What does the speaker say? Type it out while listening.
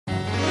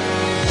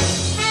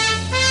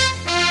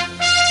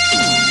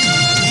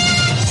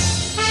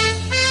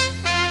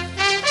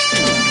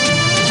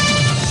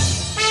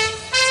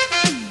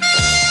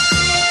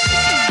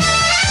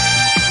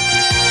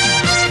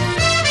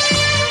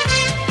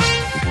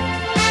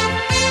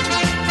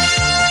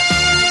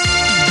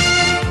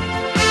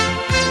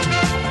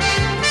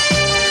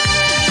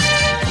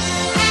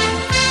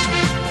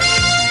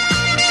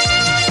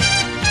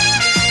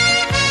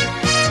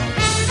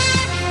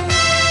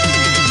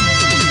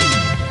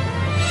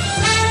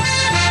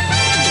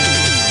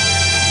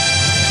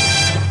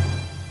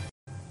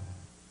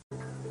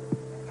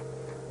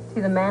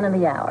be the man of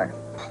the hour.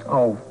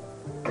 Oh,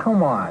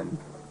 come on.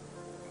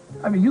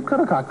 I mean, you could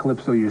have got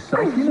Calypso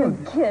yourself. Are you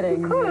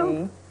kidding me?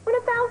 When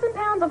 1,000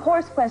 pounds of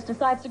horse flesh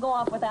decides to go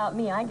off without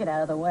me, I get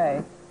out of the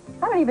way.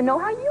 I don't even know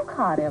how you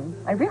caught him.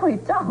 I really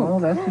don't. Well,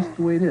 that's just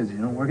the way it is. You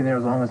know, working there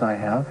as long as I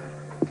have.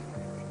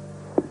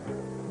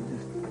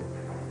 Just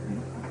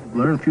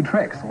learn a few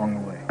tricks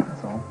along the way,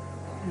 that's all.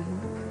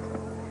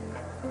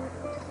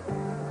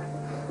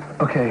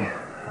 Okay,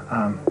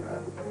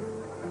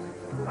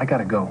 I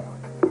gotta go.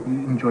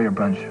 You enjoy your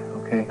brunch,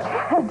 okay?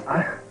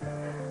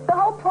 The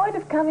whole point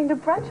of coming to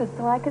brunch was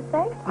so I could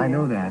thank you. I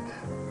know that.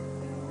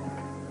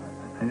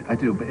 I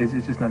do, but it's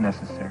just not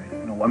necessary.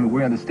 You know, I mean,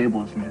 we're in the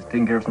stables and just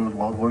taking care of some of those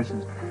wild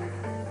horses.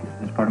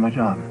 It's part of my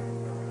job.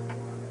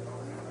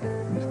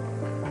 I'm just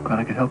glad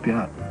I could help you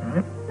out, all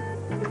right?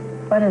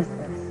 What is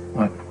this?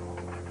 What?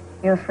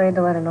 You afraid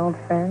to let an old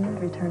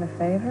friend return a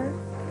favor?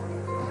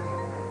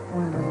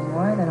 We're a little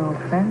more than old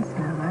friends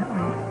now, aren't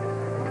we?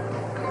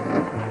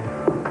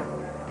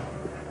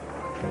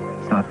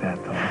 It's not that,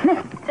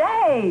 though.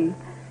 Stay!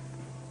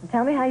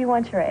 Tell me how you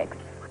want your eggs.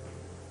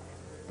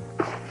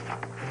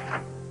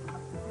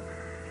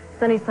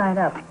 Sunny side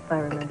up, if I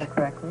remember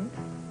correctly.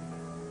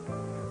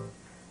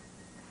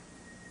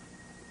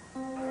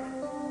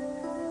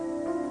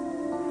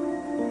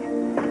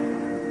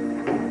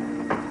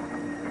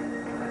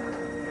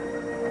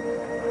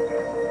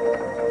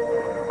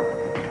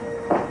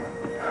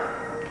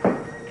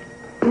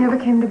 You never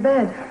came to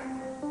bed.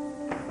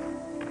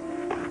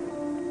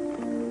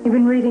 You've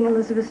been reading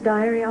Elizabeth's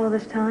diary all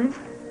this time?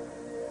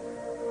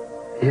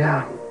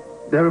 Yeah.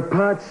 There are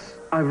parts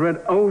I've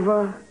read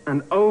over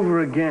and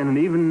over again, and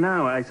even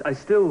now, I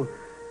still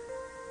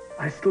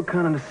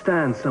can't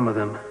understand some of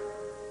them.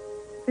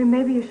 Then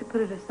maybe you should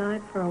put it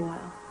aside for a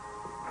while.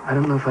 I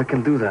don't know if I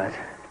can do that.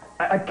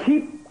 I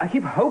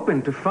keep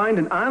hoping to find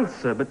an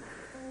answer, but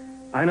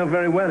I know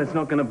very well it's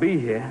not going to be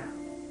here.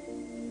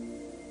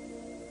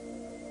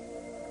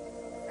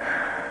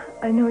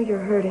 I know you're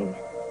hurting.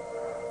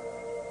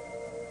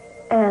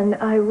 And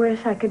I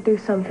wish I could do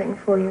something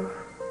for you.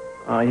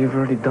 You've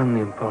already done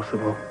the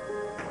impossible.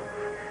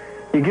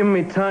 You've given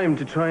me time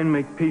to try and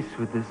make peace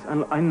with this.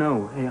 And I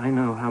know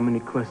how many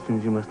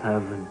questions you must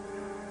have and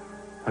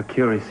how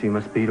curious you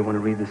must be to want to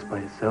read this by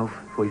yourself,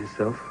 for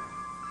yourself.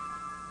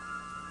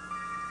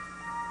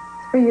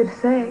 It's for you to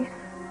say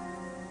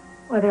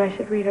whether I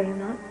should read it or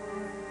not.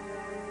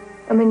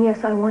 I mean,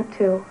 yes, I want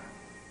to.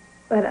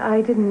 But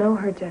I didn't know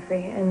her,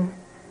 Jeffrey, and...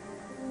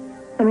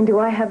 I mean, do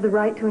I have the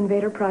right to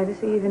invade her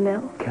privacy even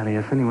now? Kelly,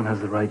 if anyone has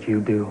the right,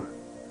 you do.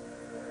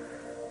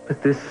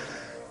 But this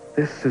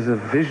is a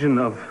vision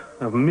of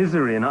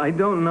misery, and I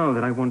don't know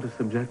that I want to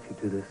subject you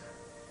to this.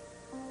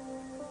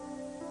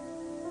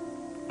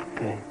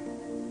 Okay.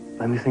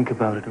 Let me think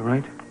about it, all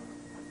right?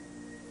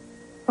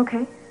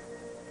 Okay.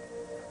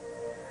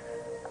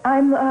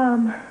 I'm,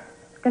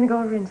 gonna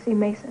go over and see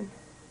Meyson.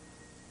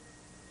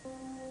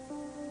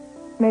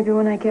 Maybe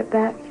when I get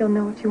back, you'll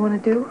know what you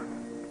want to do.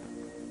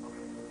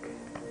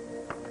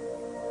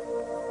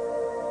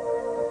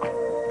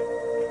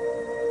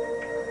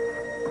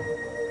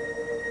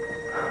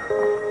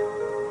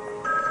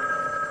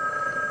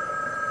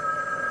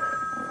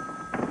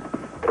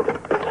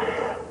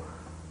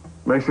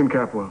 Meyson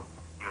Capwell.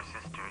 Your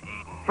sister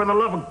Eden. For the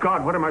love of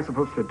God, what am I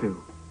supposed to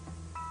do?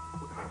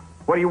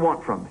 What do you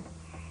want from me?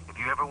 If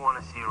you ever want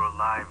to see her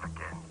alive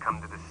again,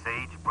 come to the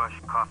Sagebrush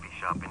Coffee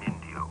Shop in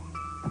Indio.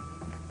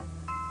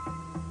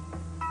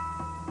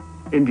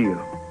 Indio.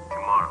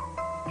 Tomorrow,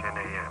 10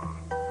 a.m.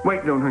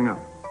 Wait, don't hang up.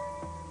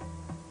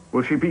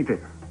 Will she be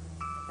there?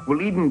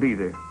 Will Eden be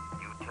there?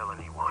 You tell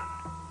anyone,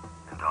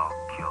 and I'll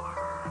kill her.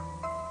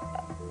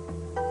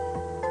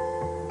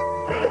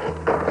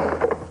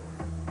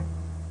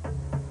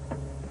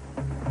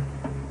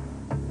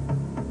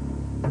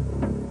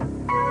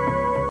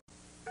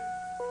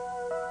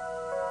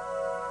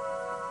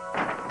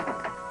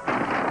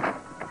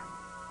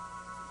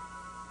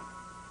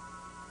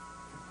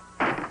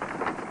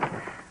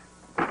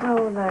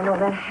 Oh, no,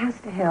 that has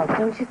to help,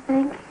 don't you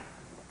think?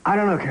 I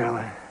don't know,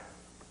 Caroline.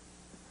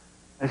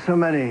 There's so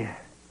many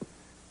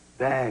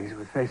bags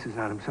with faces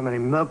on them, so many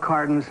milk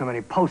cartons, so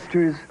many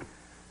posters,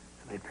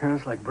 so many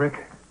parents like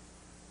brick.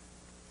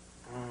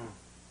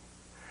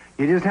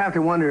 You just have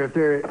to wonder if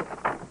there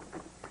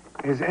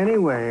is any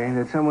way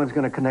that someone's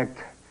going to connect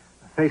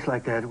a face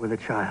like that with a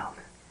child.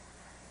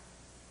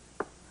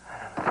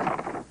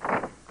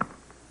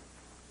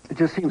 It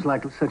just seems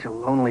like such a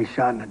lonely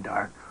shot in the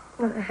dark.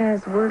 Well, it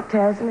has worked,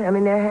 hasn't it? I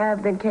mean, there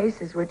have been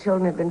cases where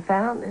children have been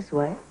found this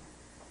way.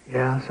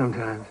 Yeah,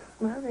 sometimes.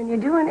 Well, then you're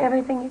doing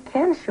everything you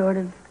can short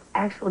of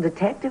actual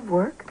detective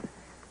work.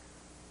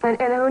 And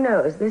who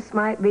knows, this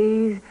might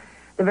be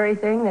the very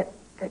thing that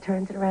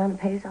turns it around and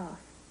pays off.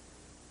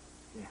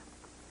 Yeah.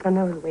 I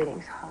know the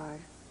waiting's hard.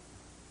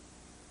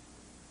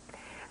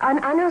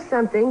 I know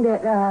something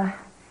that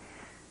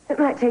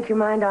might take your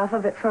mind off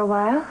of it for a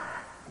while.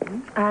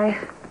 I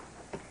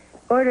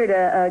ordered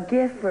a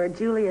gift for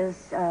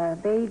Julia's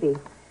baby.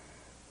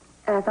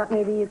 And I thought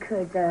maybe you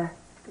could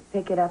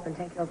pick it up and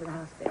take it over to the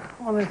hospital.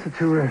 Well, that's a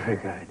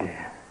terrific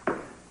idea.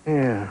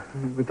 Yeah,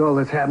 with all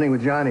that's happening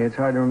with Johnny, it's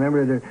hard to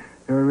remember there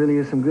really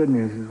is some good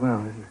news as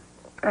well, isn't it?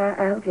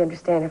 I hope you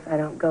understand if I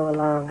don't go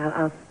along.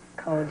 I'll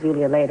call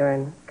Julia later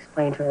and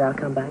explain to her that I'll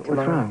come back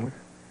tomorrow.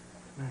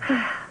 What's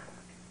wrong?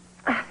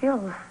 I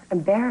feel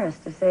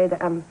embarrassed to say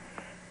that I'm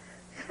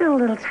just feeling a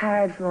little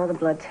tired from all the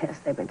blood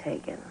tests they've been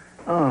taking.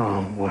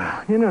 Oh,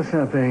 well, you know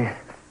something?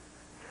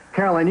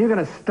 Caroline, you're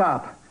going to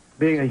stop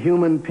being a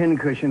human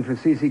pincushion for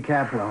C.C.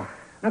 Capwell.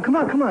 Now, come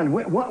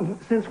on.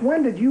 Since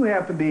when did you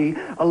have to be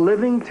a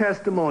living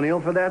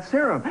testimonial for that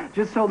serum?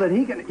 Just so that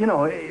he can, you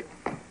know,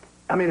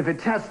 I mean, if it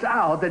tests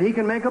out, that he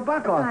can make a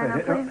buck off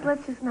it. Please,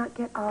 let's just not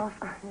get off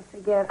on this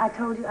again. I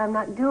told you I'm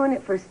not doing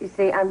it for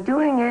C.C. I'm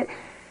doing it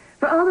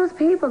for all those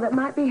people that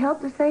might be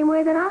helped the same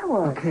way that I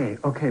was.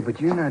 Okay,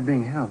 but you're not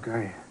being helped,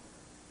 are you?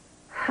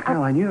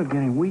 Caroline, you're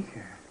getting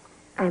weaker.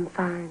 I'm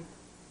fine.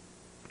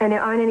 And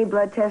there aren't any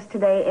blood tests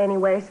today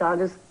anyway, so I'll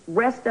just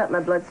rest up my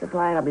blood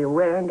supply and I'll be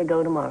raring to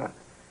go tomorrow.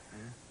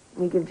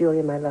 You give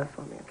Julia my love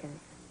for me, okay?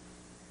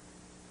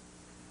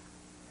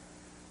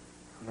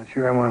 I'm not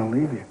sure I want to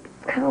leave you.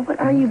 Oh, what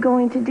are you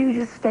going to do?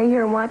 Just stay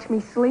here and watch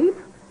me sleep?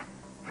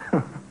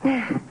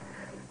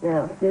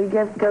 Now,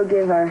 go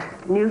give our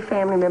new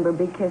family member a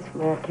big kiss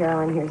from Aunt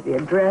Caroline. Here's the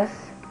address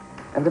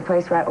of the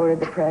place where I ordered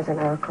the present.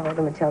 I'll call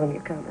them and tell them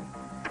you're coming.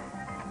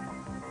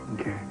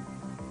 Okay.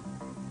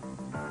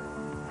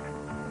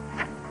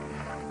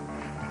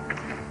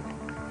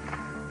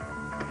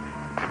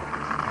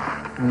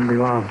 Won't be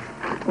long.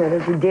 Now,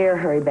 don't you dare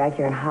hurry back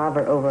here and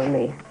hover over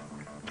me.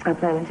 I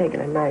plan on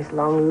taking a nice,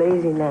 long,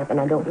 lazy nap, and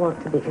I don't want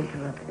to be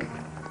interrupted.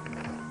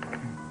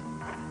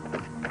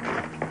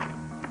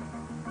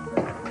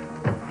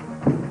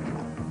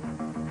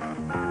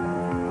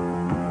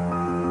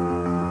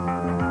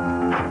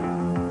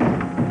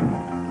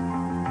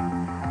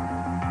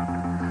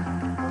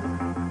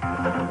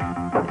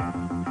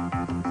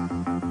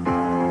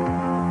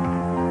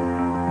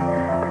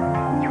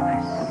 You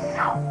are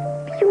so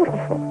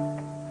beautiful.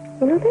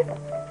 You know that?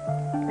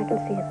 I can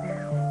see it now.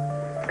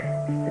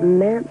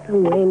 Samantha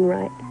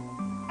Wainwright.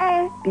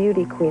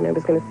 Beauty queen, I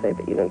was going to say,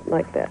 but you don't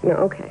like that. No,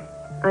 okay.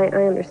 I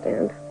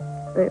understand.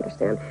 I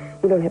understand.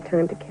 You don't have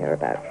time to care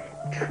about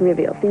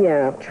trivial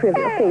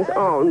things.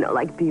 Oh, no,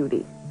 like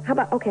beauty. How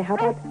about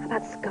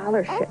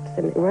scholarships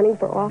and running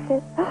for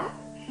office?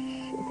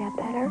 Shh, is that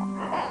better?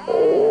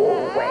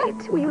 Oh,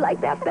 wait. Will you like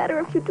that better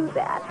if you do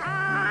that?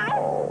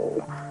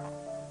 Oh.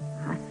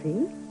 I see.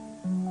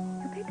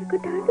 You picked a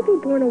good time to be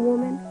born a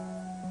woman.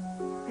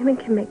 Women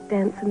can make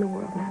dents in the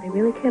world now. They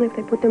really can if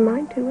they put their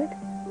mind to it.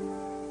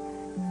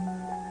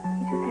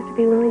 You just have to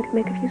be willing to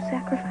make a few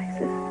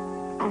sacrifices.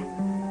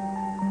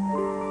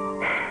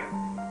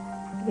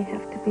 You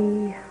have to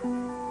be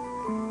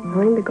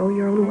willing to go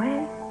your own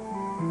way.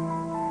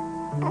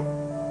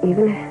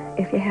 Even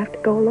if you have to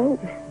go alone.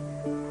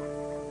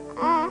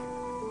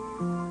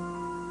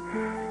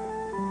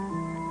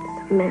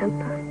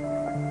 Samantha,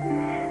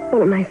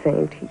 what am I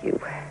saying to you?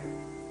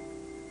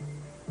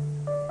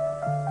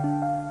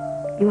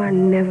 You are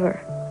never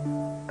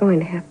going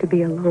to have to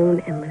be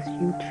alone unless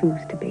you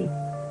choose to be.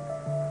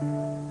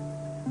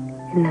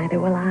 And neither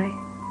will I.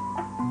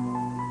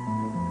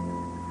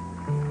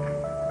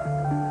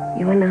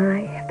 You and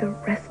I have the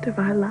rest of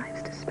our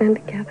lives to spend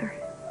together.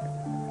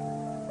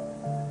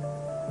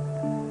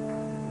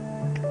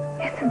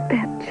 Isn't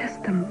that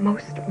just the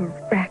most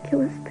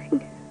miraculous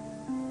thing?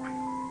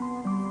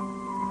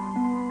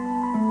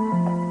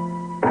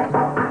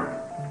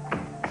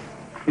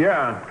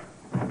 Yeah.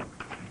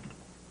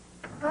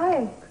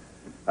 Hi.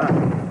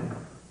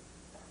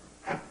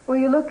 Well,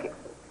 you look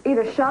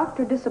either shocked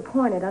or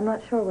disappointed. I'm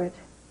not sure which.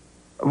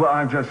 Well,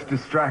 I'm just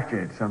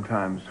distracted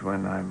sometimes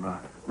when I'm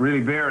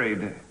really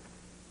buried.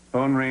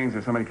 Phone rings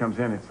or somebody comes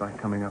in. It's like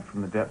coming up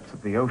from the depths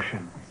of the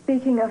ocean.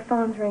 Speaking of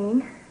phones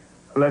ringing.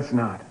 Let's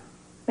not.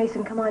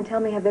 Mason, come on, tell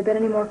me, have there been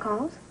any more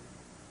calls?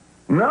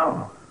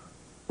 No.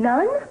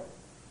 None?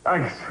 I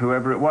guess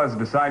whoever it was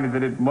decided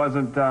that it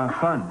wasn't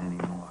fun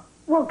anymore.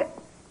 Well,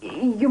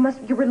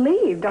 you're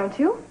relieved, aren't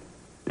you?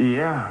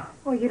 Yeah.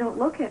 Well, you don't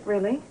look it,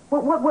 really.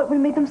 What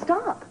made them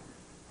stop?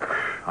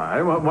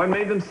 What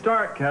made them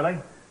start, Kelly?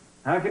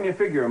 How can you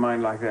figure a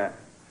mind like that?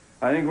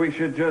 I think we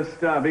should just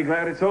be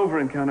glad it's over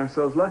and count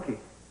ourselves lucky.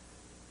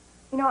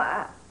 You know,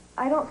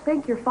 I don't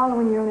think you're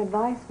following your own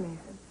advice, Mason.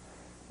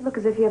 You look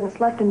as if you haven't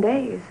slept in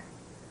days.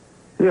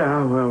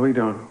 Yeah, well, we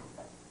don't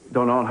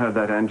all have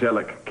that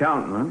angelic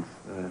countenance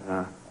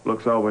that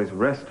looks always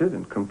rested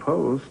and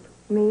composed.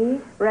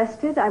 Me?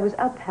 Rested? I was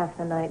up half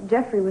the night.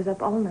 Jeffrey was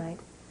up all night.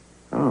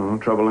 Oh,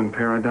 trouble in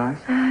paradise?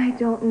 I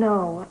don't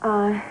know.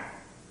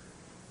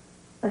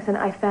 Listen,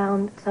 I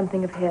found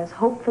something of his.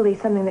 Hopefully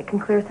something that can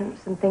clear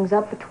some things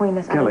up between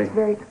us. Kelly, It's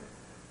very...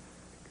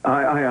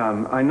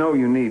 I know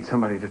you need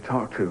somebody to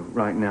talk to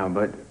right now,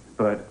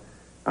 but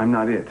I'm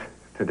not it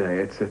today.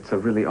 It's a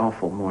really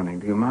awful morning.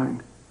 Do you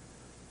mind?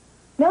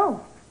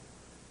 No.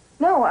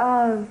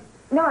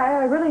 No,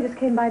 I really just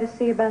came by to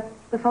see about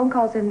the phone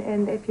calls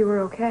and if you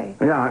were okay.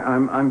 Yeah,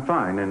 I'm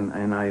fine,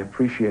 and I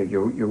appreciate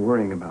your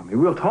worrying about me.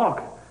 We'll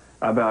talk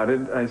about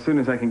it as soon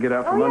as I can get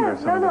out from under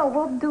some of No,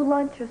 we'll do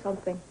lunch or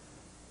something.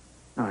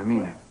 No, I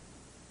mean it.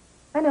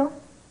 I know.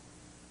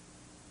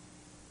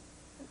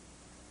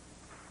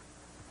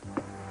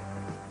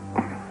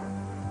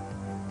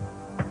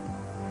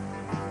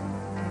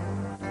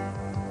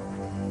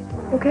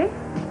 Okay?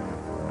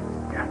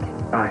 Yeah.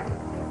 Bye.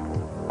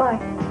 Bye.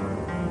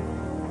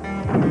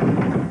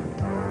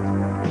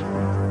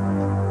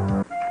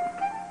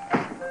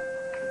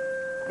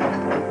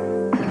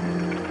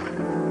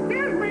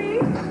 Excuse me.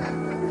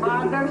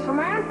 Does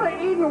Samantha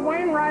Eden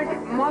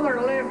Wainwright's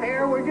mother live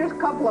here? We're just a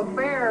couple of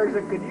bears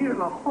that could use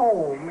a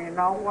home, you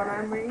know what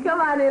I mean? Come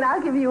on in,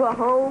 I'll give you a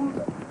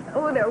home.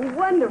 Oh, they're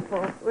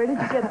wonderful. Where did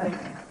you get them?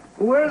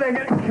 Where did they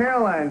get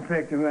Caroline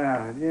picked them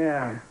out?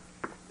 Yeah.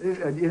 Do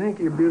you think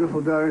your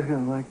beautiful daughter's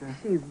going to like that?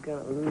 She's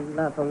gonna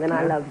love them, and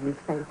I love you,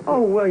 thank you.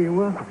 Oh, well, you're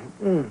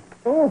welcome.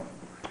 Oh,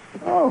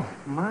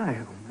 my.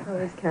 Oh,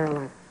 there's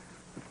Caroline.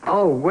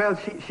 Oh, well,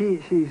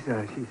 she's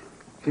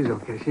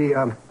okay.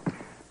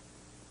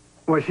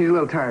 Well, she's a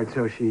little tired,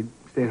 so she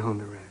stayed home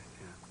to rest,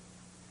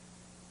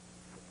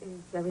 yeah.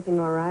 Is everything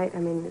all right? I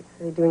mean, is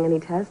they doing any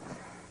tests?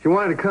 She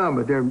wanted to come,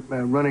 but they're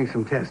running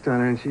some tests on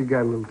her, and she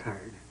got a little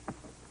tired.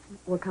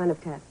 What kind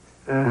of tests?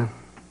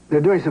 They're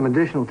doing some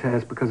additional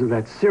tests because of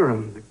that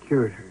serum that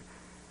cured her.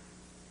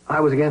 I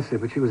was against it,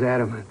 but she was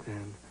adamant,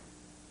 and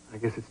I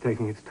guess it's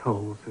taking its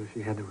toll, so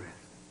she had to rest.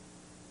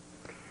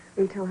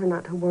 You tell her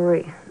not to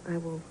worry. I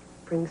will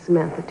bring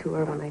Samantha to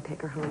her when I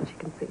take her home. She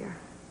can see her.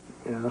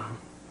 Yeah,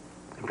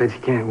 I bet you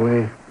can't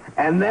wait.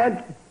 And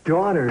that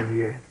daughter of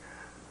yours,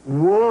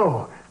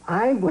 whoa!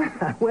 I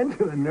went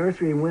to the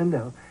nursery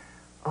window.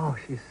 Oh,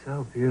 she's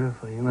so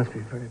beautiful. You must be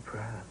very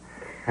proud.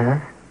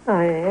 Huh?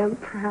 I am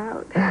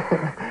proud.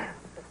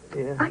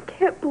 Yeah. I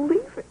can't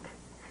believe it.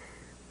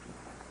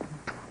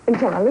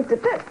 Until I looked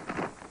at this.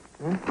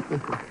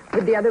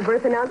 With the other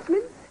birth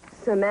announcements,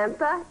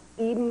 Samantha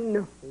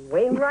Eden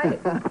Wainwright.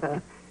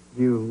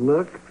 You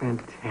look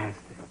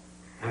fantastic.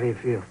 How do you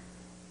feel?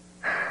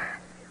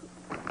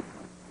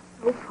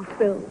 So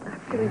fulfilled. I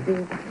really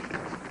do.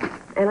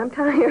 And I'm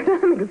tired.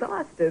 I'm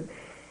exhausted.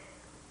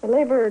 The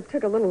labor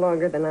took a little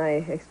longer than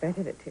I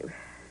expected it to.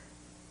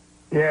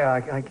 Yeah,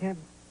 I can't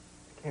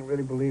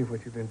really believe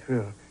what you've been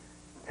through.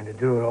 And to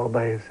do it all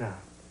by yourself.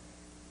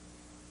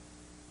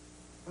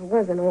 I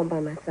wasn't all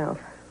by myself,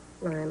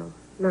 Lionel.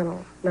 Not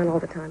all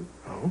the time.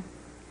 Oh?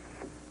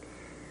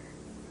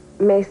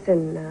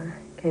 Meyson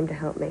came to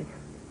help me.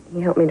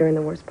 He helped me during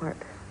the worst part.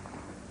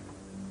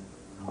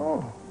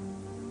 Oh.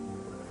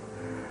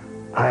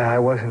 I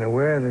wasn't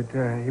aware that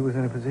he was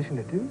in a position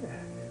to do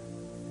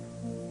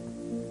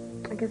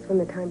that. I guess when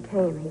the time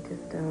came, he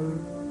just,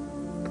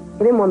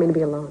 he didn't want me to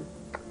be alone.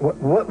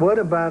 What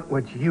about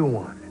what you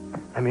wanted?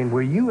 I mean,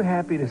 were you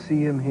happy to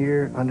see him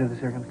here under the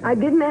circumstances? I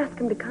didn't ask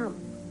him to come.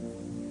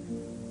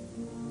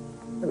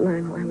 But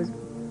Lionel, I was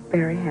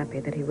very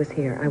happy that he was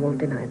here. I won't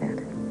deny that.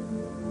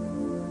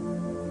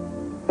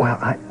 Well,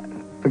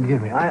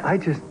 forgive me. I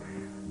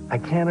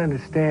can't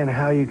understand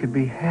how you could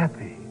be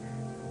happy,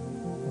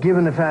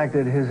 given the fact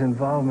that his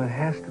involvement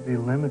has to be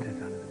limited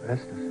under the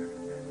best of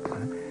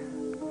circumstances.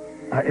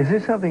 Is there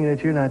something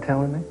that you're not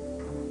telling me?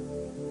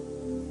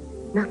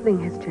 Nothing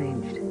has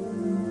changed.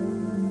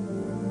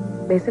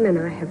 Meyson and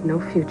I have no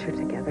future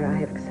together. I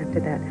have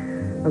accepted that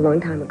a long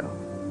time ago.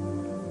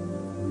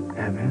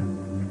 Have you?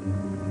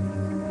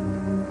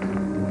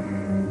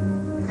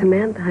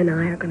 Samantha and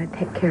I are going to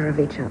take care of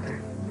each other.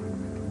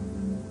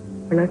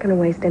 We're not going to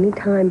waste any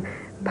time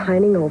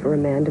pining over a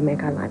man to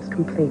make our lives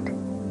complete.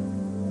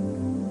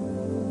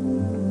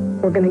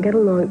 We're going to get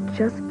along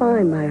just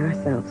fine by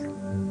ourselves.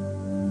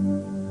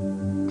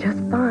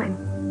 Just fine.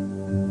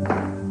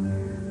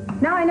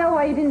 Now I know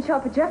why you didn't show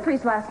up at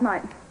Jeffrey's last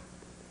night.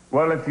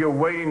 Well, if you're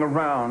waiting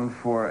around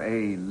for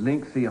a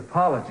lengthy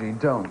apology,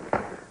 don't.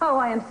 Oh,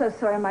 I am so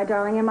sorry, my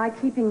darling. Am I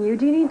keeping you?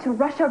 Do you need to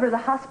rush over to the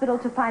hospital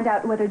to find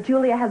out whether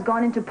Julia has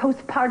gone into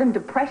postpartum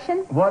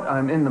depression? What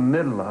I'm in the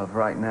middle of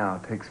right now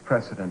takes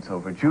precedence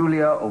over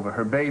Julia, over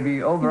her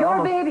baby, over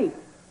Your baby.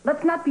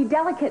 Let's not be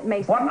delicate,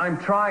 Meyson. What I'm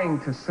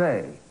trying to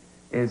say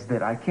is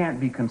that I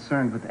can't be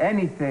concerned with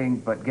anything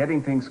but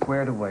getting things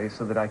squared away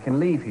so that I can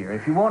leave here.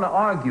 If you want to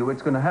argue,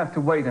 it's going to have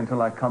to wait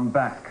until I come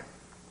back.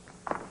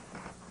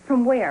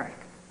 From where?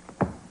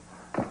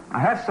 I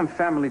have some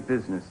family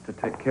business to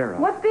take care of.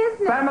 What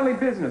business? Family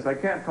business. I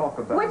can't talk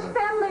about Which it.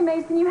 family,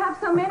 Meyson? You have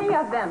so many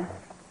of them.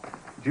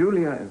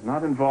 Julia is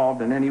not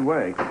involved in any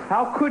way.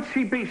 How could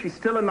she be? She's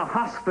still in the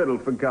hospital,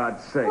 for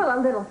God's sake. Well, a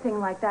little thing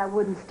like that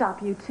wouldn't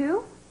stop you,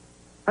 too.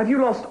 Have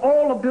you lost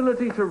all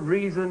ability to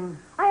reason?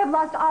 I have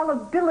lost all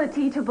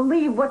ability to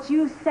believe what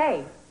you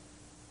say.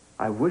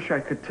 I wish I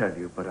could tell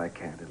you, but I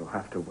can't. It'll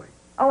have to wait.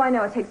 Oh, I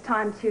know it takes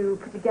time to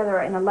put together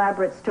an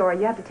elaborate story.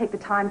 You have to take the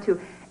time to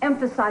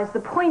emphasize the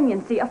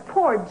poignancy of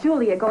poor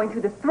Julia going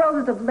through the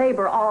throes of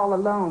labor all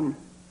alone.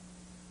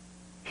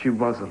 She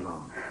was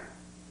alone.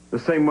 The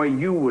same way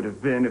you would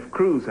have been if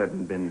Cruz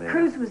hadn't been there.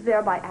 Cruz was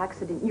there by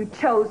accident. You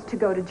chose to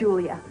go to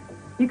Julia.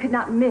 You could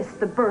not miss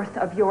the birth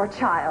of your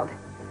child.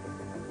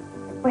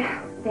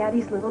 Well,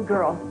 Daddy's little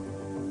girl.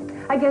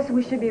 I guess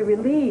we should be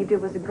relieved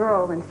it was a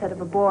girl instead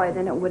of a boy.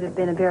 Then it would have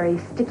been a very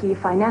sticky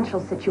financial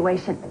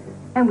situation.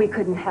 And we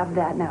couldn't have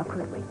that now,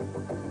 could we?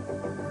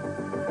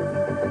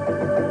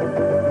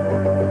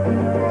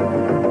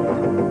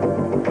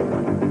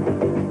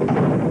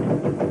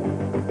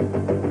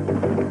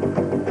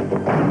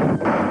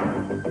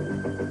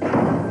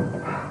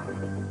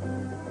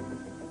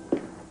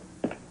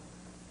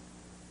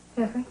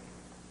 Jeffrey?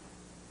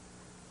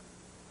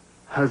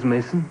 How's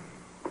Mason?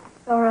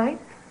 All right.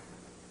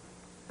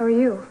 How are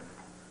you?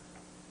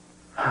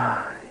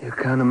 You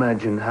can't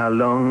imagine how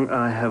long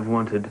I have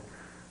wanted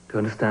to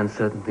understand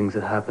certain things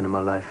that happen in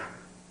my life.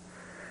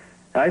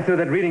 I thought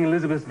that reading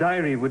Elizabeth's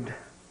diary would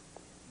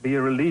be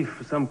a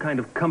relief, some kind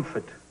of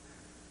comfort.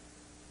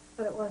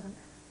 But it wasn't.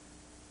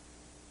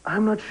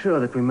 I'm not sure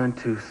that we meant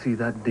to see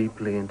that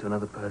deeply into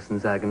another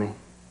person's agony.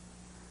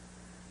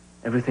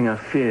 Everything I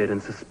feared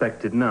and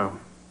suspected, no.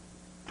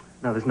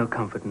 No, there's no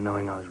comfort in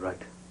knowing I was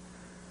right.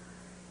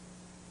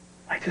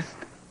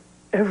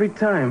 Every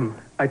time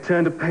I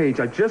turned a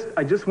page, I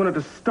just wanted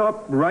to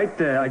stop right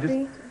there.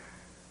 Read.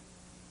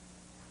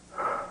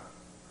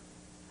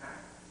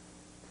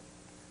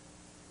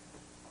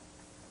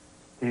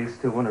 Do you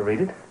still want to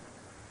read it?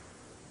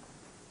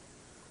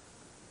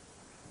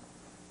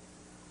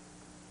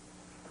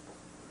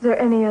 Is there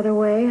any other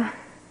way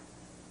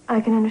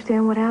I can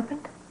understand what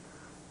happened?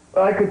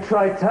 I could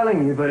try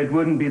telling you, but it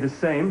wouldn't be the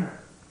same.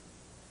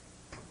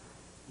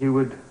 You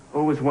would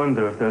always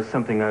wonder if there was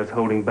something I was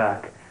holding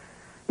back.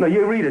 No,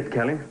 you read it,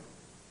 Kelly,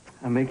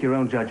 and make your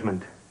own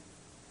judgment.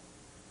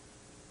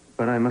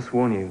 But I must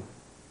warn you,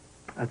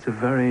 that's a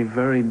very,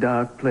 very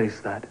dark place,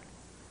 that.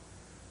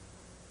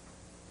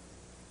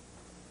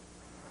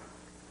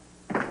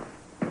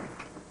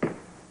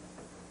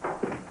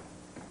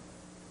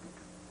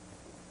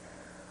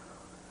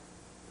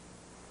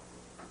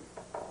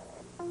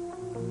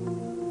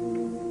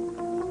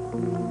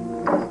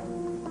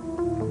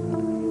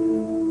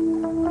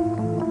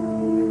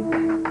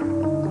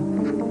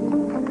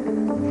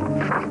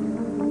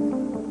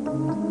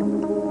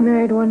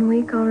 Married 1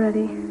 week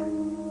already.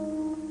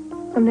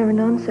 I've never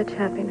known such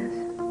happiness.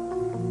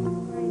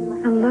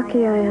 How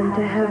lucky I am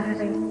to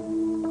have it.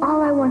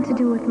 All I want to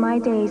do with my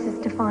days is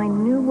to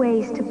find new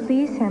ways to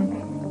please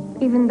him,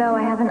 even though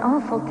I have an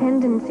awful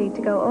tendency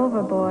to go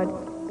overboard.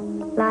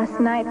 Last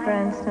night, for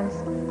instance,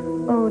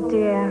 oh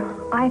dear,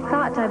 I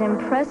thought I'd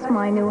impress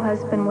my new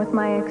husband with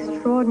my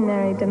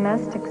extraordinary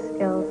domestic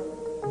skills.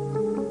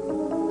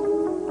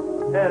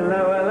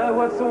 Hello,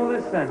 what's all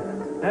this then,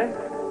 eh?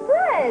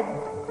 Bread!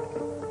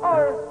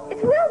 Or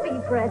it will be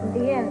bread in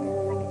the end.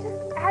 I could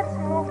just add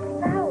some more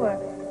flour.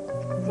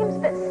 It seems a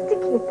bit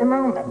sticky at the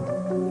moment.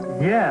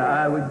 Yeah,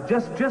 I would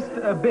just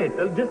a bit,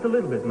 just a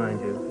little bit, mind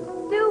you.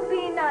 Do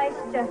be nice,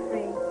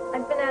 Jeffrey.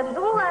 I've been at it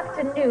all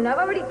afternoon. I've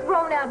already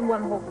thrown out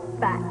one whole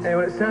batch. Hey,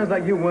 well, it sounds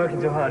like you're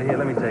working too hard. Here,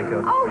 let me take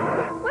over. Oh,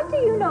 what do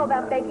you know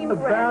about baking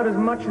bread? About as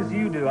much as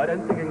you do. I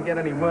don't think it can get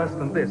any worse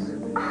than this.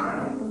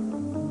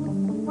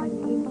 What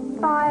a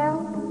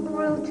vile,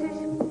 brutish,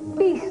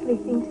 beastly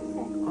thing to say.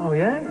 Oh,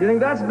 yeah? You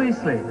think that's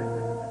beastly?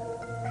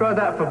 Try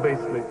that for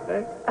beastly,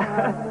 eh?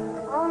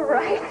 All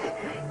right.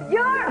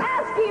 You're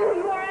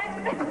asking for it.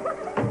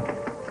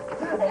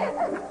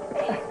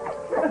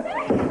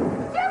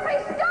 Jeffrey,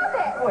 stop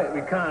it! Wait,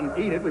 we can't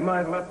eat it. We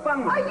might as well have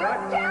fun with Are it, you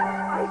right? deaf?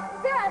 I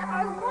said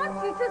I want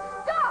you to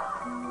stop.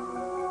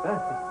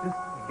 That's just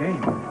a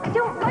game. I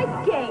don't like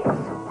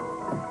games.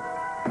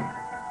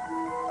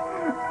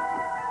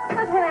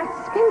 I'm gonna have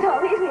to spend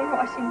all evening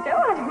washing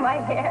dough out of my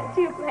hair.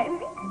 Do you blame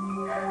me?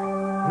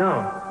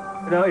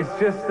 No, it's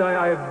just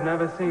I've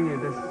never seen you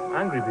this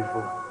angry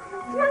before.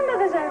 It's my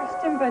mother's Irish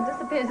temper. It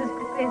disappears as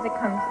quickly as it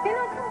comes. Pay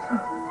no attention.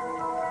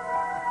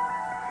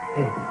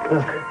 Hey,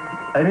 look,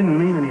 I didn't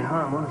mean any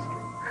harm, honestly.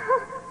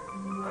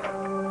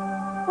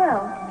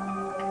 Well,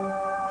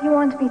 do you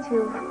want me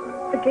to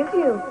forgive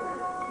you?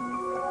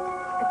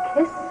 A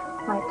kiss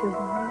might do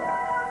wonders.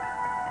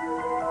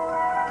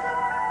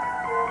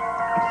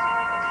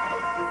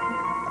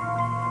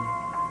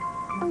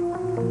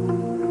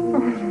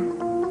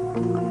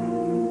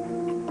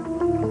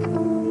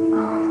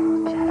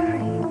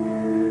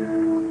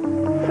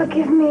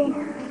 Forgive me.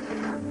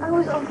 I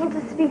was awful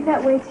to speak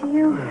that way to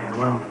you. Yeah,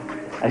 well,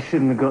 I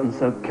shouldn't have gotten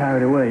so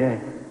carried away, eh?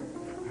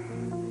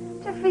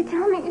 Jeffrey,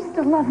 tell me you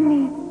still love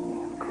me.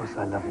 Of course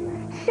I love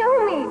you.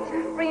 Show me,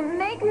 Jeffrey.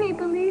 Make me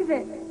believe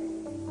it.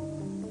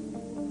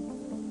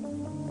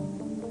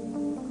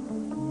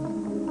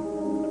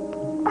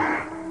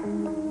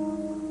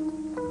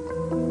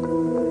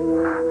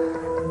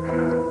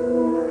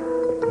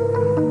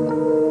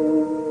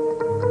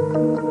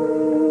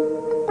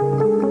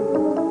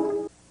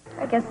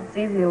 I guess it's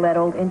easy to let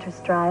old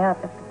interests dry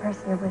up if the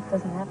person you're with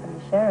doesn't happen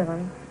to share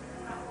them.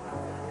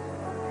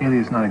 Kelly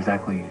is not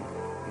exactly,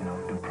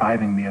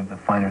 depriving me of the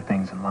finer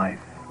things in life,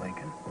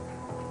 Lincoln.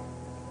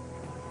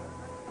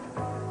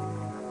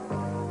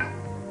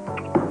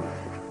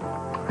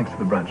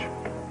 the brunch.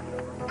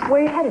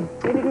 Where are you headed?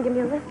 Maybe you can give me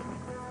a lift.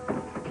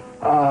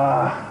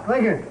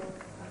 Lincoln.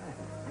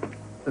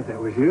 Thought that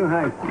was you.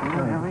 Hi.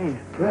 How are you?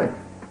 Good.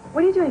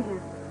 What are you doing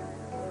here?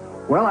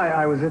 Well,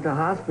 I was at the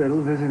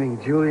hospital visiting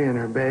Julia and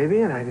her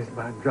baby, and I just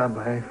about dropped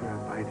by for a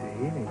bite to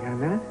eat. You got a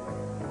minute?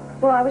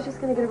 Well, I was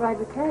just going to get a ride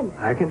with Ted.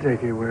 I can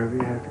take you wherever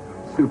you have to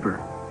go. Super.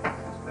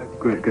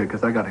 Good,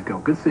 because I got to go.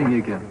 Good seeing you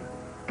again.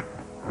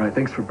 All right,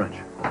 thanks for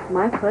brunch.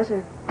 My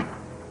pleasure.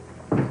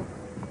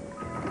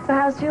 So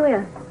how's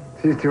Julia?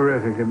 She's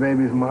terrific. The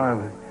baby's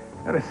marvelous.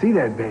 Got to see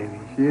that baby.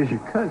 She is your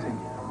cousin, you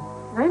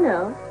know. I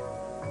know.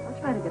 I'll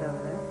try to get over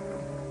there.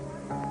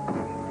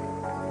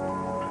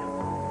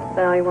 Is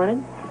that all you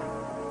wanted?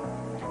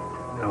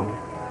 No.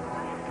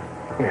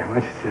 Here, why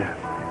don't you sit down?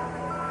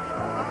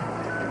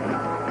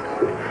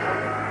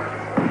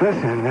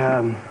 Listen,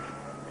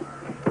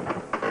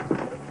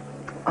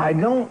 I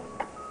don't...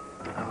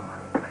 Oh,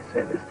 how can I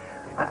say this?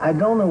 I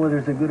don't know whether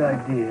it's a good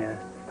idea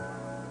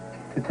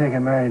to take a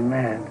married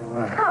man to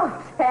lunch. Oh,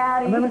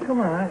 Daddy. No,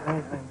 come on.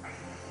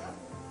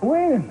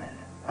 Wait a minute.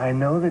 I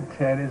know that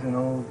Ted is an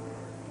old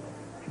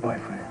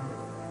boyfriend.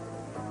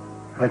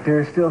 But there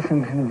are still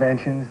some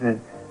conventions that,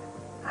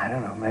 I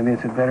don't know, maybe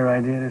it's a better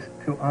idea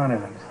to honor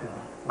them still,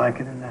 like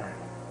it or not.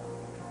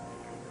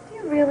 Do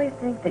you really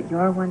think that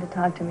you're one to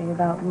talk to me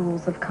about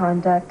rules of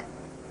conduct?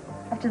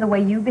 After the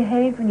way you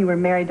behaved when you were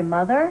married to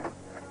Mother?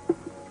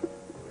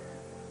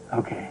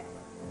 Okay.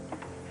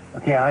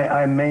 Okay,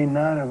 I may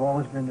not have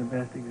always been the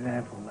best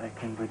example,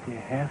 Lincoln, but you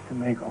have to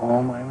make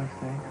all my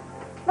mistakes.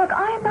 Look,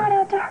 I am not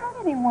out to hurt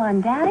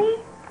anyone, Daddy.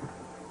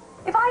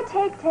 If I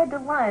take Ted to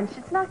lunch,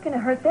 it's not going to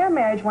hurt their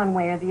marriage one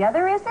way or the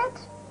other, is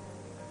it?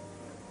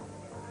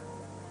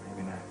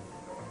 Maybe not.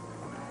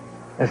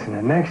 Listen,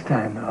 the next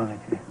time, though, that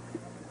you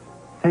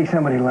take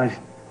somebody to lunch,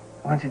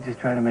 why don't you just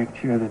try to make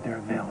sure that they're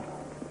available?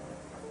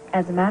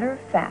 As a matter of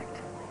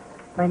fact,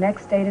 my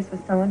next date is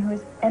with someone who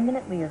is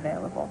eminently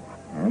available.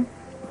 Hmm?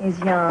 He's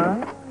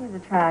young, he's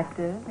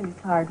attractive, and he's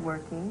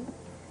hardworking.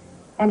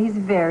 And he's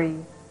very,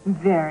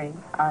 very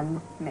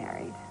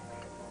unmarried.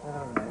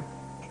 All right.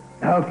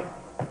 Okay.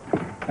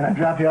 Can I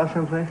drop you off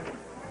someplace?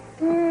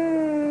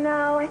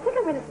 No, I think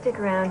I'm going to stick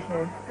around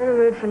here. I'm in the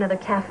mood for another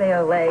cafe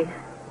au lait.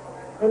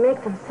 They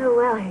make them so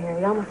well here,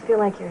 you almost feel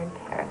like you're in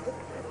Paris.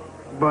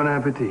 Bon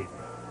appetit.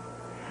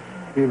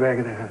 See you back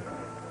at the house.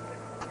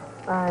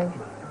 Bye.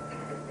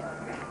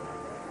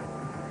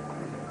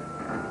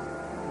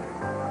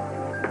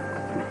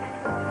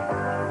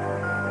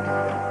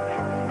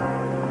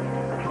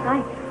 Hi.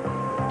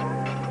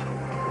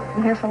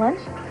 You here for lunch?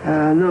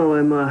 No,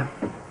 I'm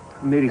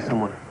meeting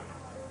someone.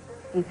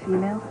 A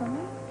female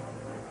someone?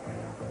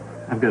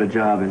 I've got a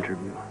job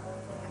interview.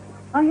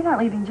 Oh, you're not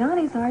leaving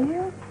Johnny's, are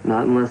you?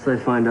 Not unless I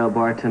find out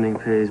bartending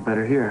pays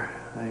better here.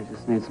 I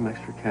just need some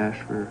extra cash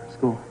for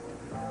school.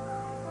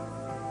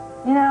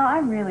 You know, I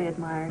really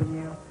admire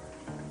you.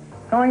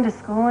 Going to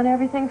school and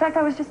everything. In fact,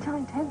 I was just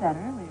telling Ted that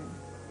earlier.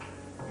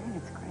 I think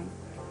it's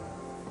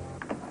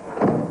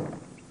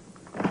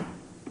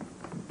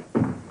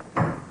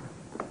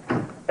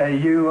great. Are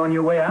you on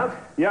your way out?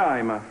 Yeah,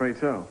 I'm afraid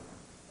so.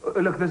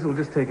 Look, this will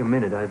just take a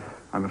minute.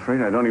 I'm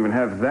afraid I don't even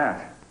have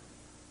that.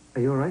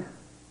 Are you all right?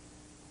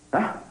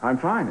 I'm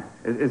fine.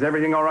 Is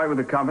everything all right with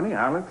the company?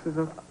 Alex is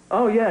okay?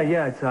 Oh, yeah.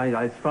 It's,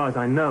 as far as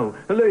I know.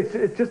 Look,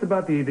 it's just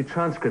about the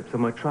transcripts of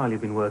my trial you've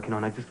been working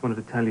on. I just wanted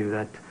to tell you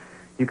that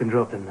you can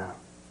drop them now.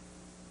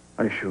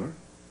 Are you sure?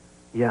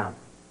 Yeah.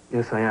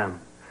 Yes, I am.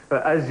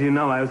 As you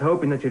know, I was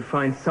hoping that you'd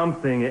find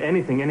something,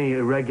 anything, any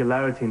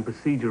irregularity in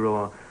procedure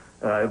or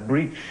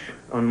breach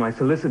on my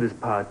solicitor's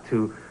part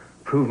to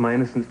prove my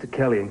innocence to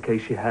Kelly in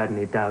case she had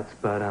any doubts.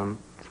 But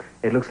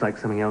it looks like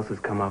something else has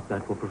come up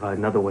that will provide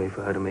another way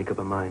for her to make up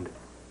her mind.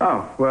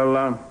 Oh,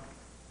 well,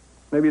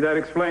 maybe that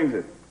explains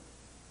it.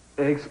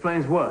 It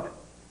explains what?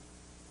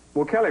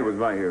 Well, Kelly was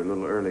by here a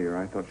little earlier.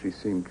 I thought she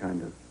seemed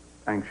kind of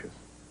anxious.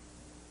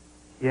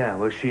 Yeah,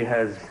 well, she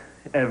has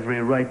every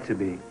right to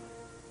be.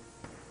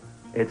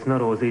 It's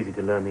not always easy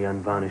to learn the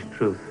unvarnished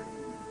truth.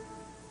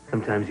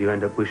 Sometimes you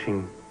end up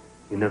wishing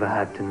you never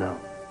had to know.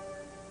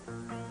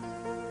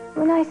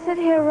 When I sit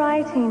here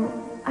writing,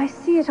 I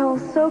see it all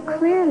so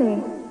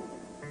clearly.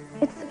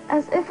 It's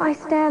as if I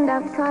stand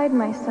outside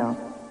myself.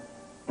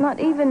 Not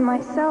even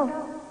myself,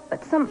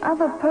 but some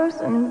other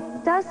person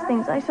who does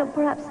things I shall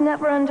perhaps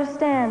never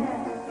understand.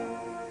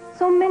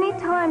 So many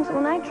times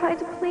when I try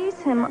to please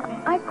him,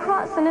 I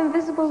cross an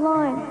invisible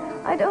line.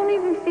 I don't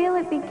even feel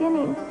it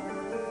beginning.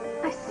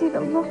 I see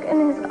the look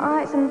in his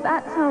eyes, and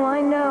that's how I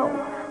know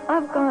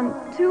I've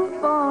gone too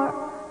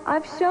far.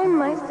 I've shown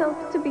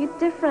myself to be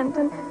different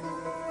and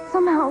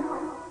somehow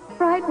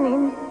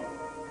frightening.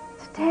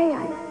 Today,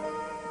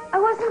 I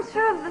wasn't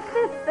sure of the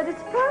fit, but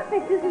it's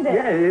perfect, isn't it?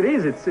 Yeah, it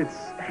is. It's,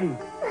 hey,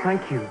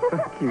 thank you.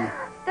 Thank you.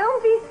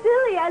 Don't be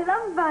silly. I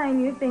love buying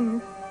you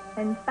things.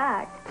 In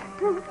fact.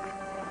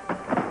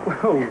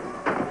 Whoa,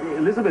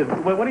 Elizabeth,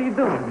 what are you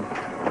doing?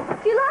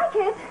 Do you like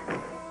it?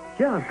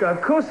 Yeah,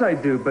 of course I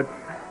do, but...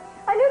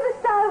 I knew the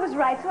style was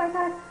right, so I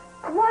thought,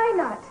 why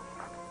not?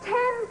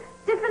 10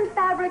 different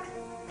fabrics,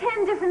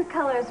 10 different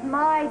colors.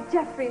 My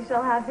Jeffrey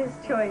shall have his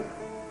choice.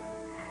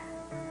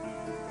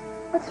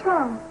 What's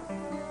wrong?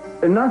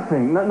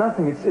 Nothing,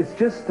 nothing. It's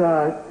just,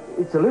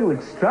 it's a little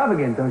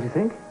extravagant, don't you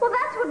think? Well,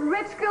 that's what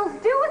rich girls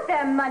do with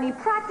their money.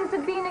 Practice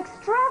at being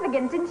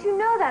extravagant. Didn't you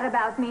know that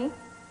about me?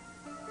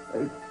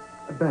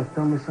 Beth,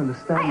 don't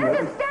misunderstand me. I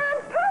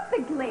understand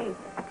perfectly.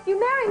 You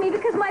marry me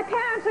because my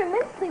parents are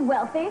immensely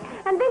wealthy,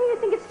 and then you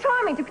think it's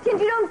charming to pretend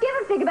you don't give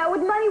a fig about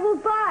what money will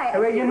buy.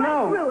 Hey, you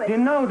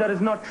know that is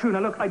not true. Now,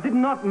 look, I did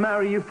not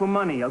marry you for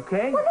money,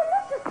 okay? Well, then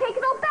let's just take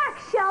it all back,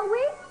 shall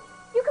we?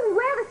 You can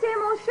wear the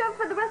same old shirt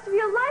for the rest of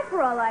your life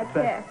for all I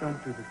care. Beth,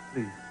 don't do this,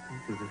 please.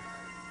 Don't do this.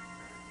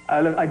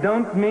 Look, I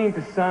don't mean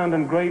to sound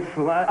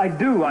ungrateful. I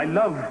do. I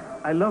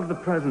love the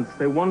presents.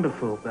 They're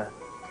wonderful, Beth.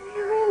 Do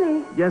you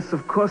really? Yes,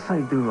 of course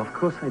I do. Of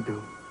course I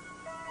do.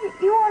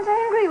 You aren't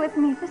angry with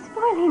me for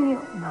spoiling you?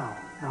 No,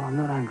 I'm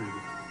not angry with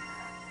you.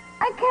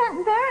 I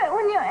can't bear it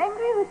when you're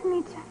angry with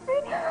me,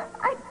 Jeffrey.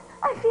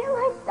 I feel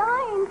like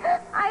dying.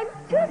 I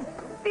just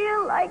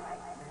feel like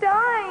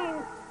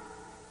dying.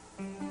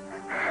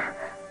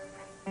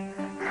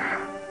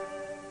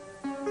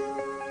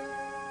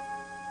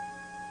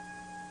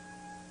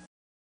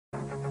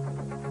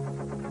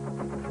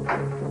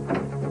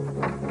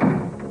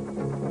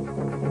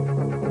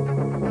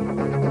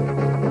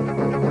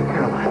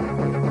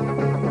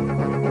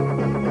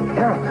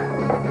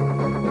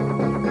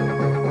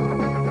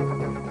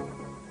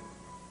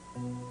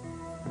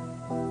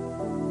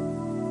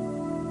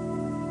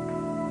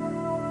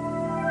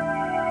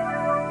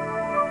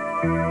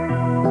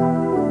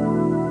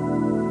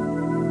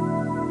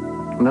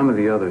 None of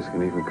the others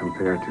can even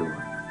compare to her.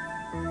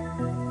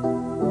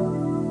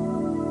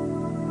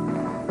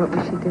 What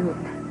was she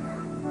doing?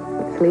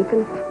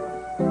 Sleeping?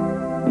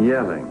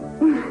 Yelling.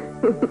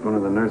 If one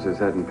of the nurses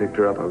hadn't picked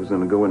her up, I was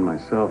going to go in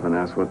myself and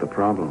ask what the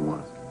problem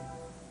was.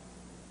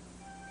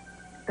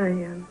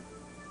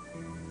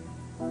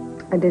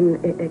 I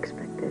didn't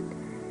expect to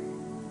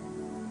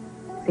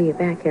see you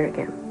back here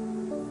again.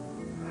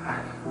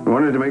 I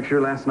wanted to make sure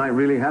last night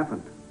really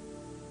happened.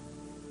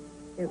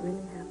 It really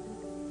happened.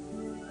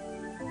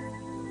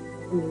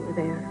 And you were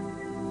there.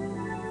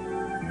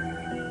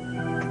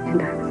 And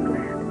I was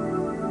glad.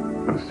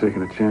 I was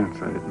taking a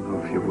chance. I didn't know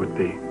if you would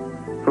be.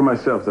 For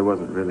myself, there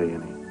wasn't really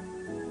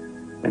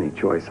any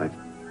choice. I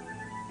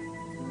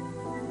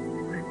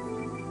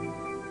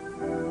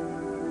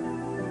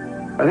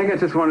think I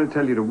just wanted to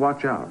tell you to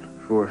watch out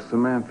for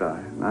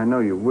Samantha. I know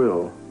you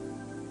will.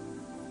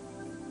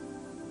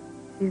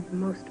 She's the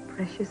most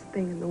precious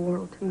thing in the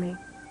world to me.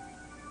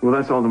 Well,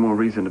 that's all the more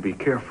reason to be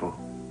careful.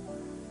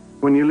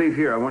 When you leave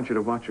here, I want you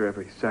to watch her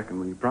every second.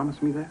 Will you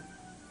promise me that?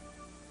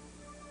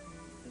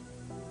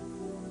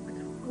 What's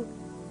wrong?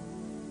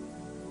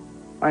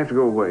 I have to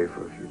go away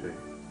for a few days.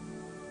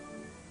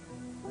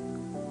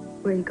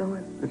 Where are you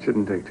going? It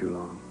shouldn't take too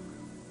long.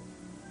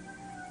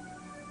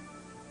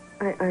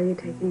 Are you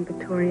taking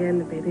Victoria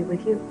and the baby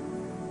with you?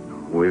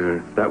 No,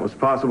 if that was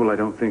possible, I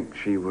don't think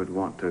she would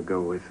want to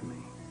go with me.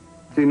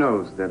 She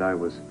knows that I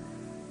was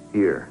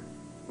here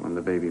when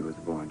the baby was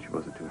born. She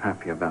wasn't too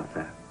happy about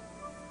that.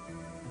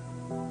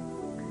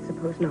 I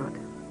suppose not.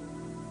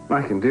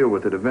 I can deal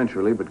with it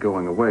eventually, but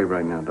going away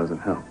right now doesn't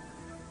help.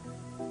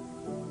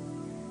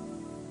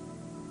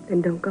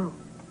 Then don't go.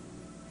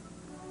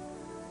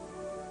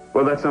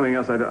 Well, that's something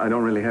else I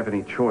don't really have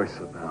any choice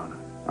about.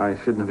 I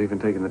shouldn't have even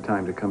taken the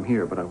time to come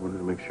here, but I wanted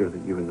to make sure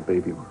that you and the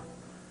baby were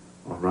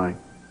all right.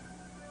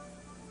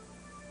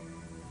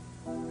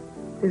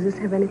 Does this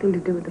have anything to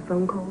do with the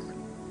phone calls?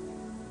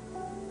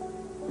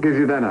 What gives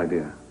you that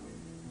idea?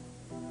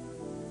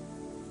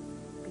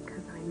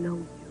 Because I know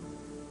you.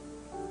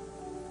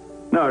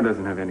 No, it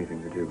doesn't have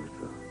anything to do with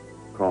the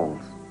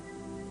calls.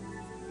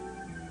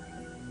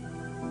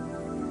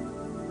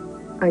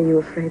 Are you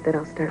afraid that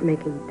I'll start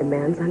making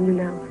demands on you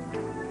now?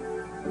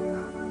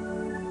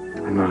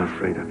 I'm not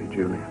afraid of you,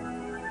 Julia.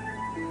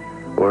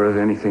 Or of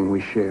anything we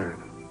shared.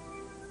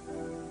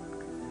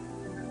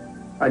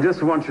 I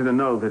just want you to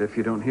know that if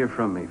you don't hear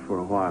from me for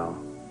a while,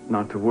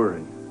 not to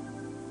worry.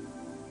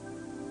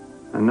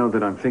 I know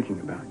that I'm thinking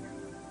about you.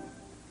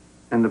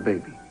 And the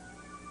baby.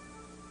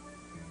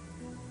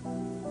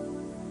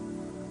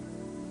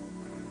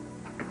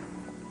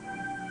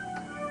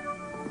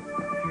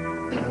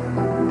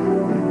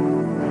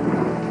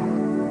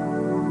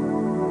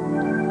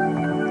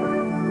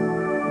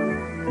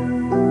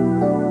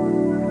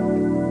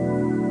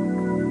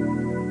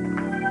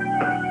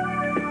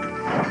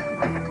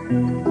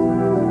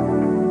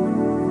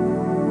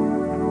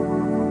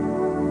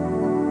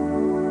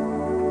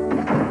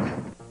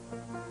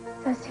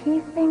 Does he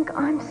think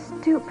I'm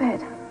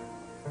stupid?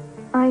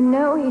 I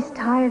know he's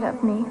tired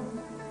of me.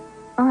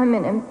 I'm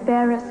an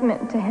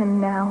embarrassment to him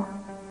now.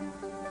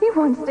 He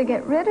wants to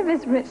get rid of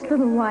his rich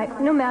little wife,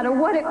 no matter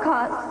what it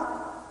costs.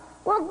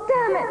 Well,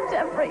 damn it,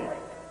 Jeffrey.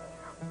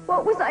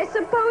 What was I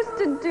supposed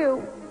to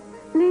do?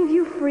 Leave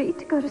you free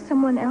to go to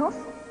someone else?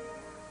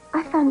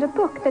 I found a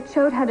book that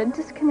showed how to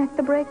disconnect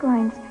the brake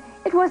lines.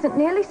 It wasn't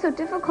nearly so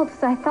difficult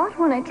as I thought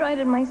when I tried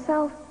it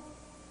myself.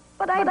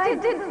 But I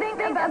did think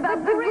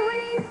about the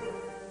grease.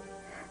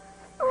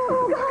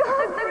 Oh,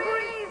 God, the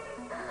grease.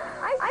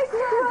 I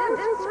scrubbed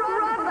and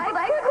scrubbed, but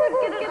I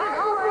couldn't get it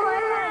off my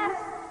hands.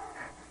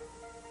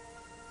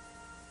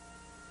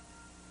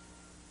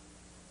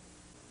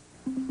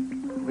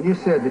 When you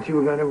said that you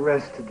were going to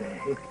rest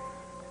today,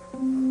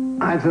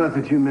 I thought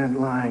that you meant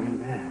lying in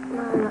bed.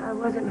 No, I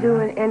wasn't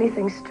doing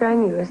anything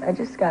strenuous. I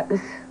just got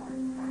this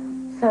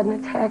sudden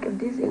attack of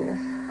dizziness.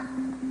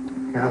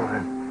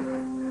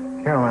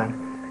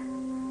 Caroline,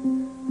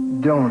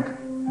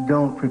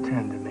 don't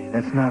pretend to me.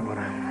 That's not what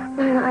I want.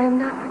 No, I am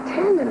not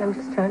pretending. I'm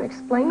just trying to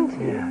explain to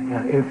you.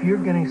 Yeah. If you're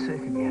getting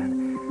sick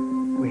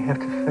again, we have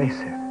to face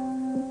it.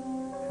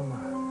 Come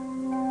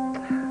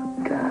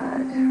on. God.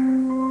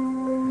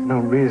 There's no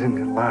reason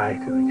to lie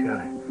to each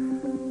other.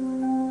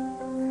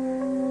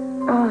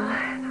 Oh,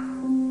 I know.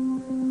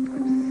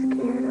 I'm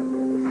scared. I'm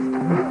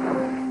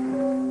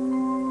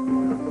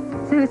really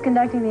scared. So who's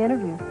conducting the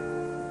interview?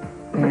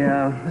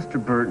 Yeah, Mr.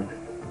 Burton.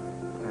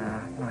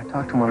 I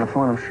talked to him on the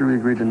phone. I'm sure we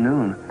agreed to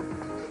noon.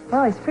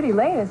 Well, it's pretty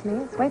late, isn't he?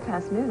 It's way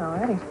past noon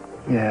already.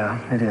 Yeah,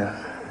 it is.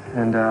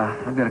 And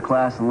I've got a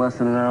class in less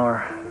than an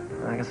hour.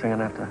 I guess I'm going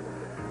to have to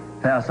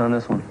pass on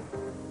this one.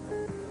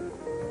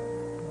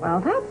 Well,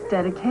 that's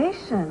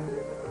dedication.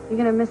 You're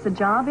going to miss a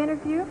job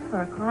interview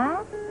for a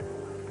class?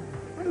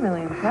 I'm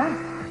really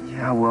impressed.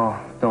 Yeah, well,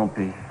 don't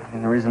be.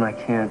 And the reason I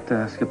can't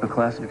skip a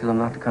class is because I'm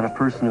not the kind of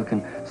person who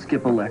can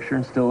skip a lecture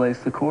and still ace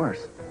the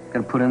course. Got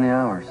to put in the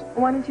hours.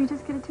 Why don't you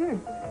just get a tutor?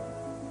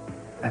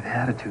 I've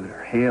had a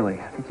tutor, Haley.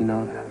 I think you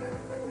know that.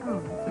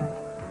 Oh, that's right.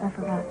 I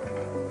forgot.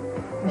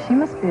 Well, she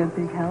must be a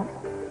big help.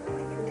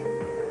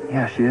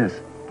 Yeah, she is.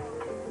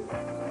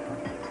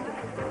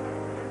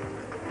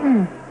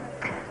 I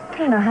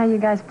don't know how you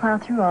guys plow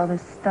through all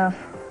this stuff.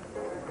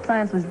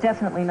 Science was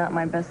definitely not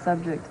my best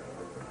subject.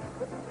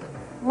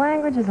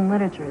 Languages and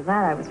literature,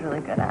 that I was really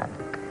good at.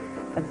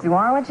 But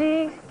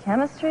zoology,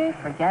 chemistry,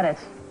 forget it.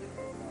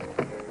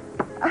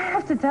 I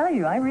have to tell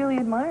you, I really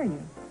admire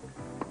you.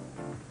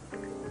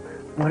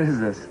 What is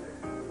this?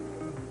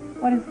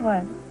 What is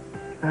what?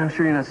 I'm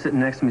sure you're not sitting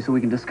next to me so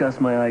we can discuss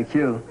my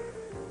IQ.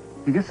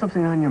 If you get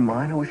something on your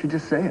mind, I wish you'd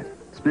just say it.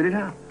 Spit it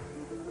out.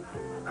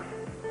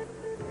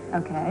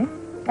 Okay.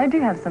 I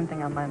do have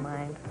something on my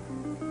mind.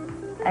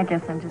 I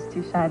guess I'm just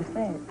too shy to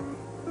say it.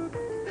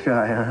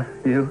 Shy, huh?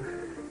 You?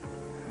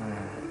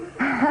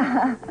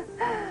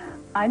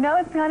 I know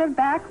it's kind of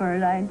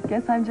backward. I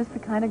guess I'm just the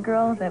kind of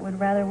girl that would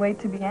rather wait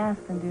to be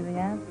asked than do the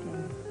asking.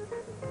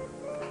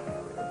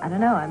 I don't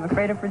know. I'm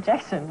afraid of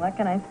rejection. What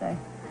can I say?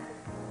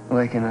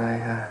 Lakin,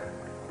 I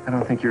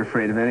don't think you're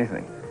afraid of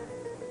anything.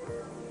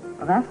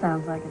 Well, that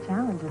sounds like a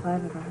challenge if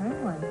I've ever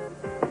heard one.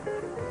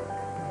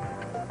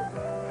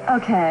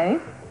 Okay.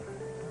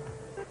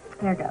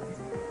 Here goes.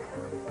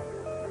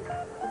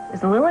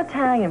 There's a little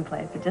Italian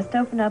place that just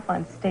opened up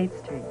on State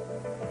Street.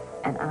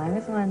 And I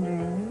was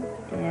wondering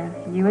if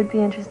you would be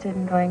interested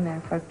in going there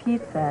for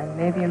pizza and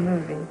maybe a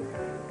movie.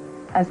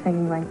 I was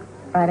thinking, like,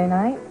 Friday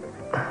night?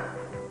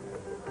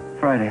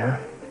 Friday, huh?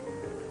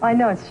 Well, I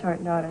know it's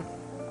short notice.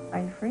 Are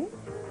you free?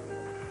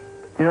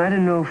 You know, I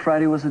didn't know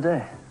Friday was a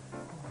day.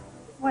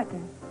 What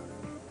day?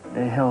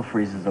 Day hell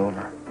freezes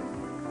over.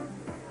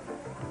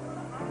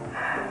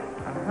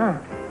 Uh-huh.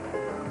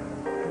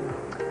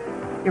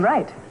 You're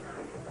right.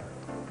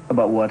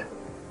 About what?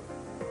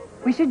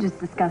 We should just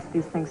discuss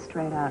these things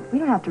straight out. We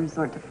don't have to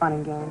resort to fun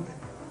and games.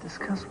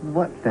 Discuss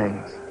what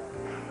things?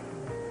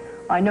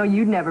 Well, I know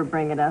you'd never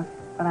bring it up,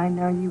 but I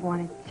know you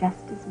want it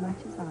just as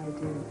much as I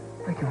do.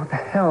 Ricky, what the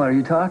hell are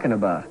you talking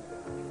about?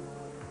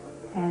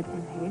 Ted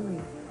and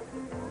Haley.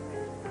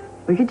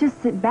 We could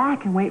just sit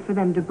back and wait for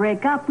them to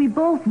break up. We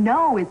both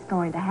know it's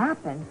going to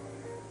happen.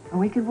 And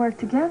we could work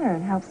together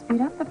and help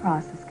speed up the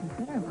process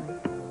considerably.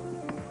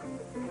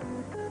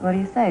 So what do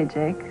you say,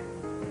 Jake?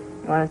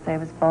 You want to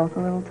save us both a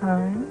little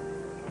time?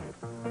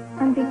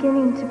 I'm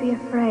beginning to be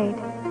afraid.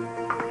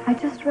 I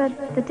just read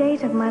the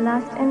date of my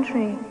last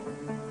entry.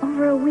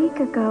 Over a week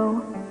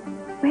ago.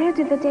 Where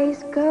did the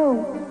days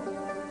go?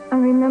 I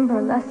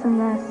remember less and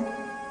less.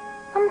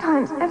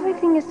 Sometimes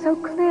everything is so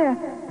clear,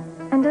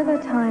 and other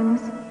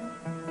times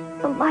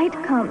the light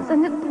comes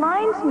and it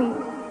blinds me.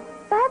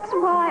 That's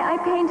why I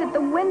painted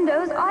the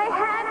windows. I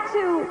had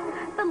to.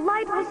 The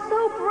light was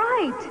so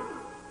bright.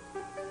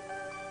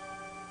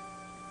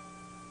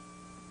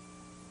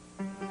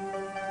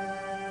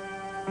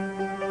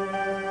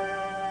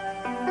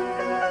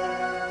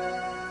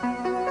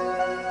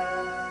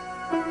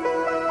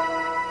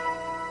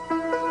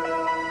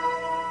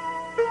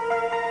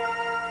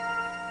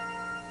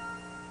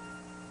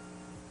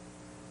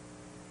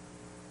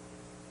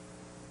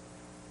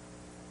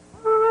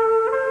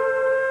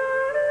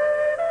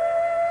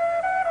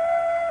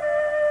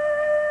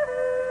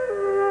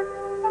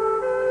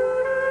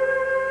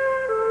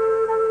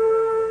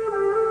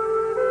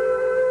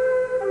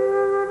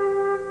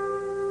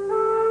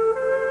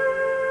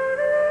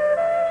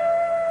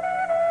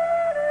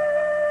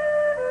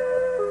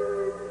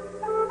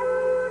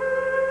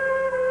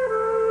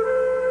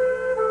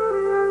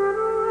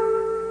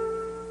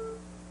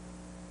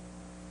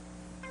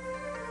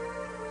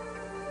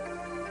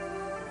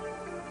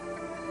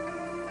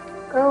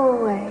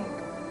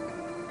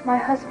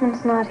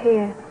 Desmond's not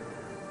here.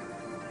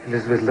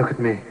 Elizabeth, look at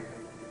me.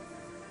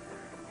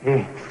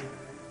 Hey.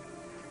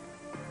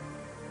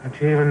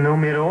 Don't you even know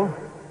me at all?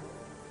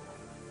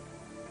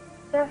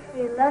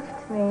 Jeffrey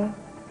left me.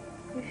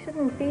 You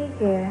shouldn't be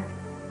here.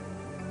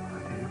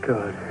 Dear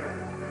God.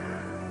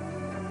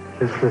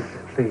 Elizabeth,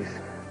 please.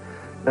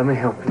 Let me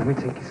help you. Let me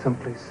take you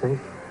someplace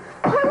safe.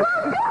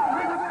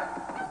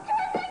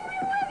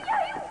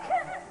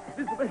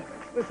 Elizabeth,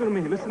 listen to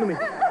me. Listen to me.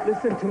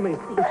 Listen to me.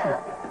 Listen.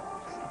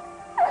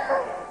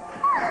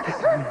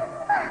 Listen to me.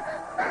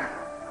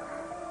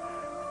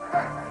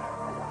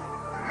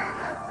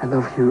 I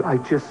love you. I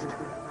just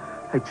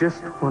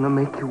want to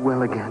make you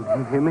well again.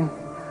 You hear me?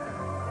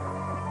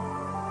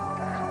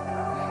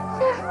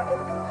 Jeffrey,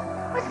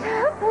 what's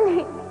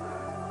happening?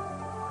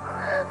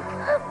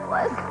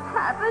 What's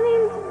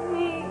happening to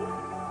me?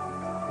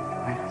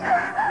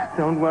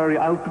 Don't worry.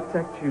 I'll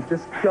protect you.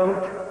 Just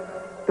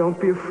don't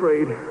be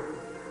afraid.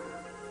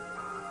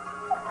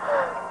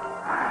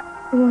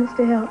 He wants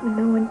to help, and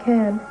no one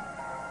can.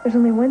 There's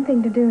only one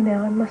thing to do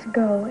now. I must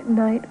go at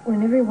night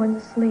when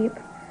everyone's asleep.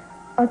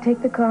 I'll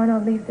take the car and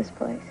I'll leave this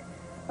place.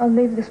 I'll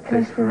leave this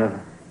place forever.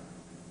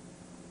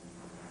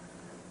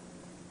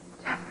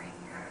 Jeffrey.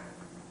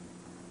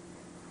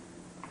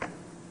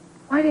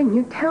 Why didn't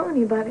you tell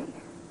anybody?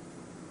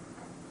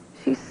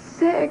 She's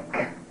sick.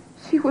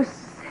 She was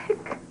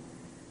sick.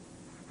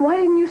 Why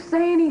didn't you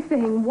say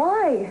anything?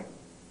 Why?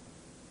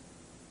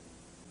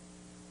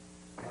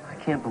 I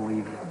can't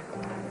believe you.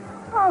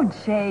 Oh,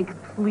 Jake,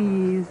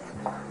 please.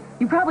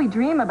 You probably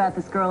dream about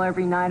this girl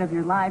every night of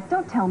your life.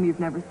 Don't tell me you've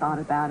never thought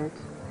about it.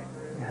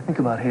 Yeah, I think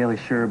about Haley,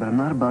 sure, but I'm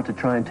not about to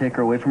try and take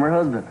her away from her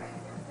husband.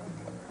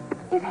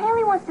 If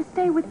Haley wants to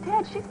stay with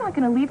Ted, she's not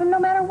going to leave him no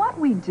matter what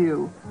we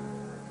do.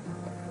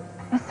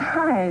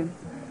 Besides,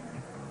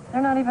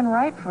 they're not even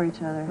right for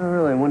each other. Oh,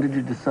 really? When did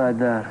you decide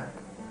that?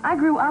 I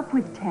grew up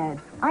with Ted.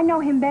 I know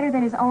him better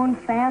than his own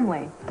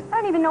family. I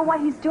don't even know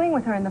what he's doing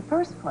with her in the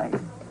first place.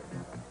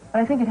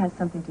 But I think it has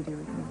something to do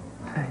with me.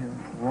 Hey,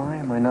 why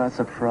am I not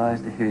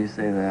surprised to hear you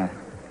say that?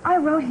 I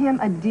wrote him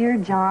a Dear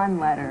John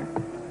letter.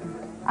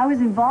 I was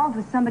involved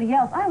with somebody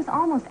else. I was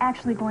almost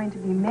actually going to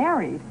be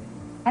married.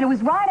 And it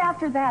was right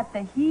after that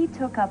that he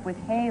took up with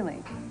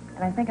Haley.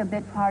 And I think a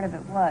big part of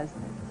it was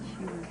that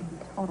she was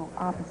the total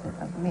opposite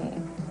of me.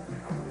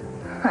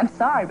 I'm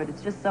sorry, but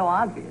it's just so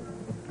obvious.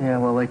 Yeah,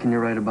 well, Lakin,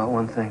 you're right about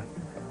one thing.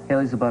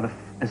 Haley's about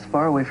as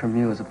far away from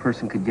you as a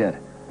person could get.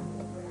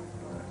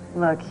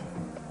 Look,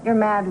 you're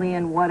madly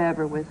in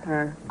whatever with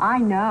her. I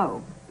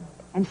know.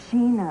 And she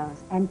knows.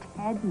 And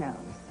Ted knows.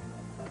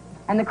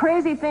 And the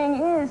crazy thing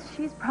is,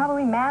 she's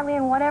probably madly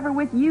in whatever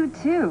with you,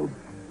 too.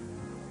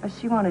 But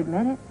she won't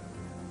admit it.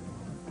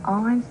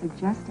 All I'm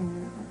suggesting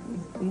is that we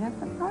speed up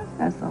the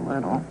process a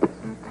little.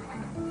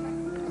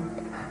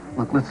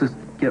 Look, let's just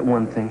get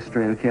one thing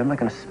straight, okay? I'm not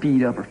going to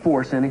speed up or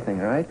force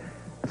anything, all right?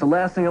 That's the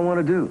last thing I want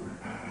to do.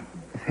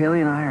 If Haley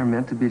and I are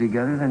meant to be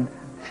together, then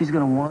she's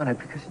going to want it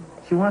because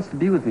she wants to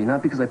be with me,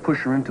 not because I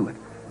push her into it.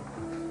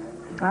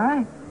 All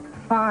right.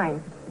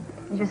 Fine.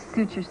 You just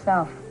suit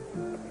yourself.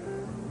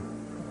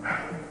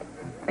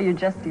 But you're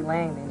just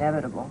delaying the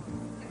inevitable.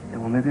 Yeah,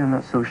 well, maybe I'm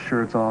not so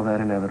sure it's all that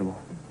inevitable.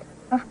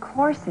 Of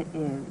course it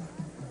is.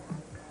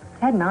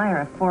 Ted and I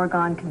are a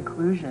foregone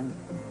conclusion.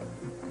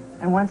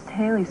 And once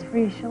Haley's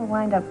free, she'll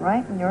wind up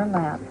right in your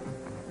lap.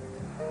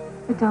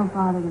 But don't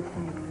bother to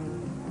thank me.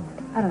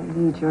 I don't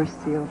need your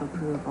sealed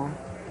approval.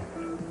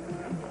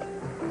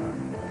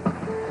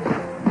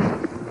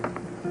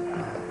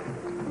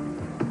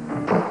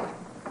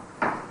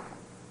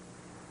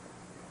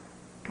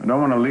 I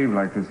don't want to leave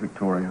like this,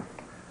 Victoria.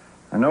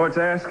 I know it's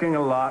asking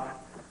a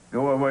lot.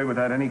 Go away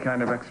without any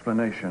kind of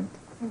explanation.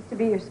 Seems to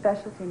be your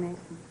specialty,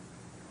 Meison.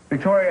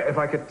 Victoria, if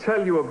I could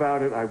tell you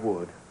about it, I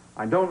would.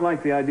 I don't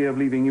like the idea of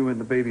leaving you and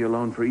the baby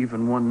alone for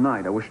even one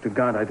night. I wish to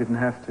God I didn't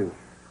have to.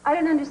 I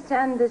don't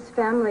understand this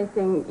family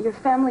thing. Your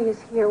family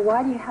is here.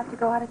 Why do you have to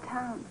go out of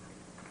town?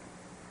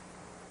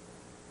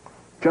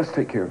 Just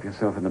take care of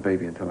yourself and the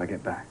baby until I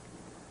get back.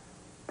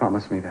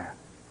 Promise me that.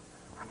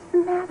 What's the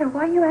matter?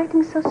 Why are you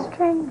acting so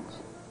strange?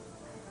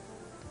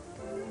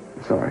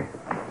 Sorry.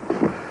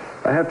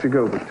 I have to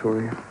go,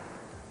 Victoria.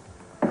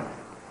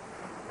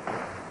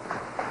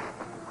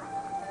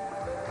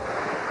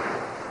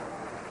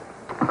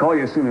 I'll call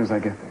you as soon as I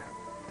get there.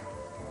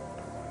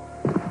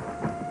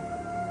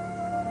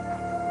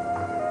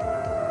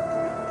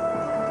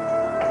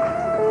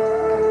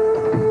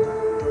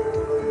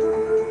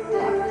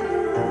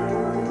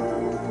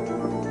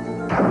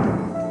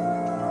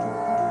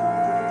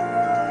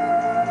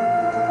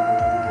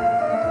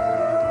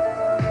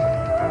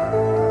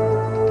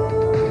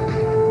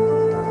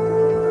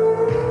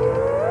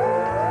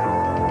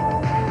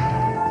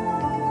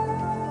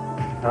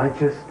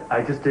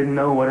 I just didn't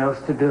know what else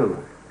to do.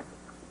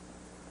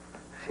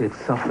 She had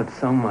suffered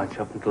so much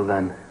up until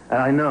then.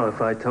 I know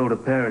if I told her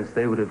parents,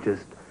 they would have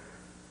just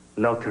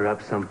locked her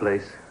up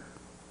someplace.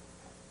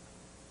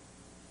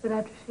 But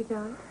after she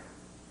died?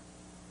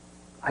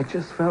 I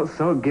just felt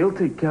so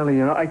guilty, Kelly,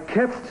 you know. I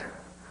kept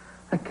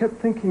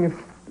thinking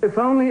if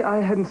only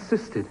I had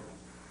insisted.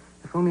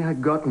 If only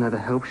I'd gotten her the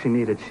help she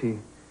needed, she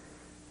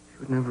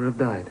would never have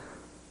died.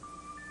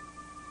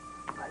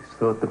 I just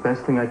thought the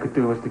best thing I could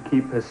do was to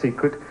keep her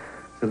secret.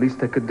 It's the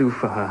least I could do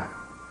for her.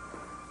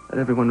 Let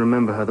everyone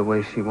remember her the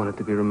way she wanted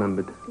to be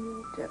remembered.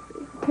 Oh,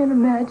 Jeffrey, I can't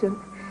imagine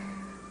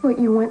what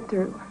you went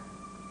through.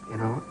 You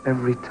know,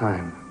 every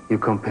time you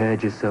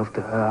compared yourself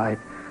to her, I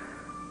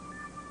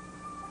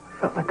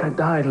felt like I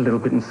died a little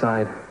bit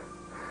inside.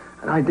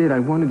 And I did. I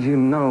wanted you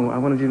to know. I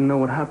wanted you to know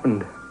what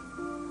happened.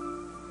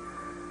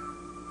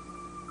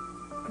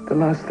 But the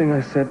last thing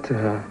I said to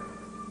her,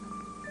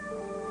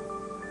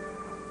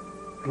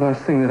 the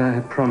last thing that I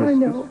had promised. I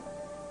know.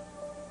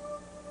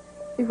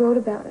 She wrote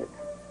about it.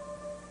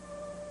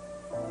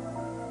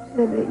 She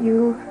said that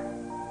you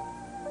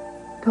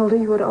told her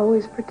you would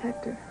always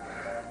protect her.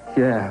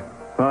 Yeah.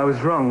 Well, I was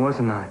wrong,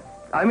 wasn't I?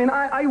 I mean,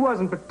 I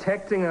wasn't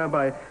protecting her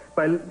by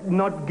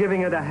not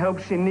giving her the help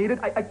she needed.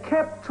 I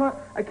kept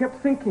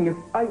thinking,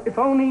 if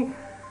only...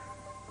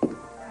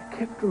 I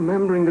kept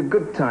remembering the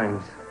good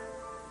times.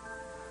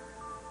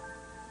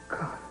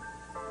 God,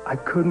 I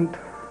couldn't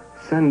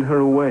send her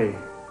away.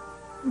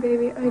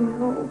 Baby, I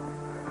know.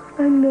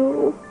 I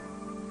know.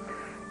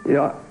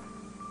 Yeah,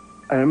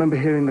 I remember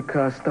hearing the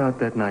car start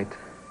that night.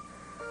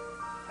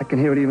 I can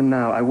hear it even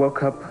now. I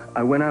woke up,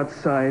 I went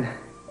outside,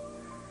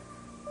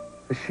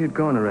 but she had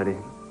gone already.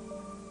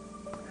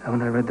 And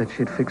when I read that she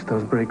had fixed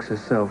those brakes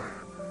herself,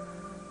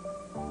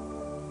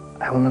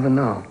 I will never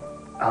know.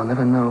 I'll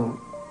never know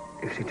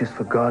if she just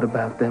forgot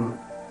about them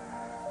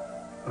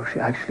or if she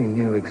actually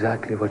knew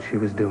exactly what she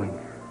was doing.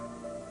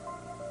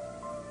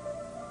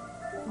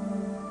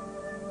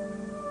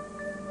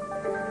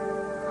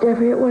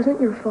 Jeffrey, it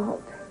wasn't your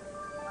fault.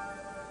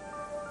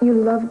 You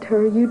loved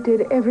her. You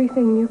did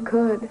everything you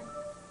could.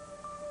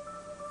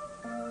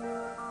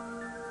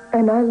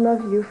 And I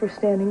love you for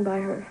standing by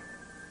her.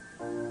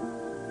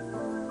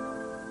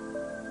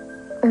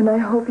 And I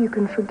hope you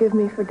can forgive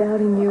me for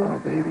doubting you. Oh,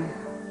 baby,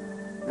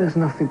 there's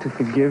nothing to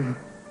forgive.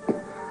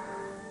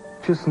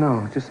 Just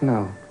know.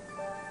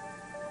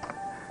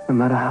 No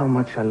matter how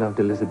much I loved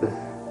Elizabeth,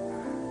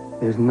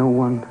 there's no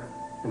one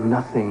and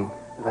nothing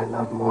that I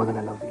love more than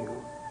I love you.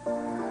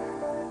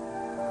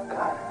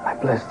 God, I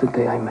bless the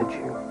day I met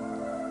you.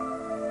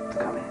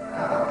 Come in.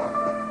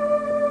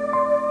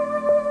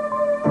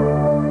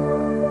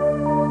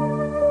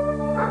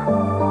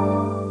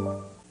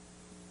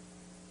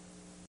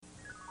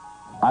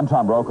 I'm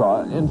Tom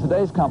Brokaw. In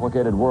today's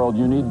complicated world,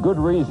 you need good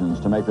reasons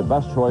to make the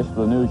best choice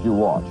for the news you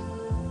watch.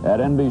 At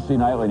NBC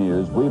Nightly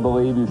News, we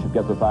believe you should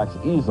get the facts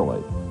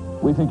easily.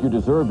 We think you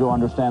deserve to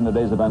understand the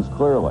day's events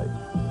clearly.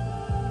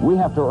 We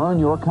have to earn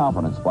your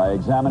confidence by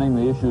examining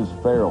the issues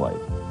fairly.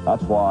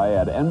 That's why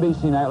at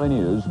NBC Nightly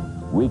News,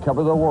 we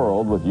cover the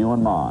world with you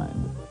in mind.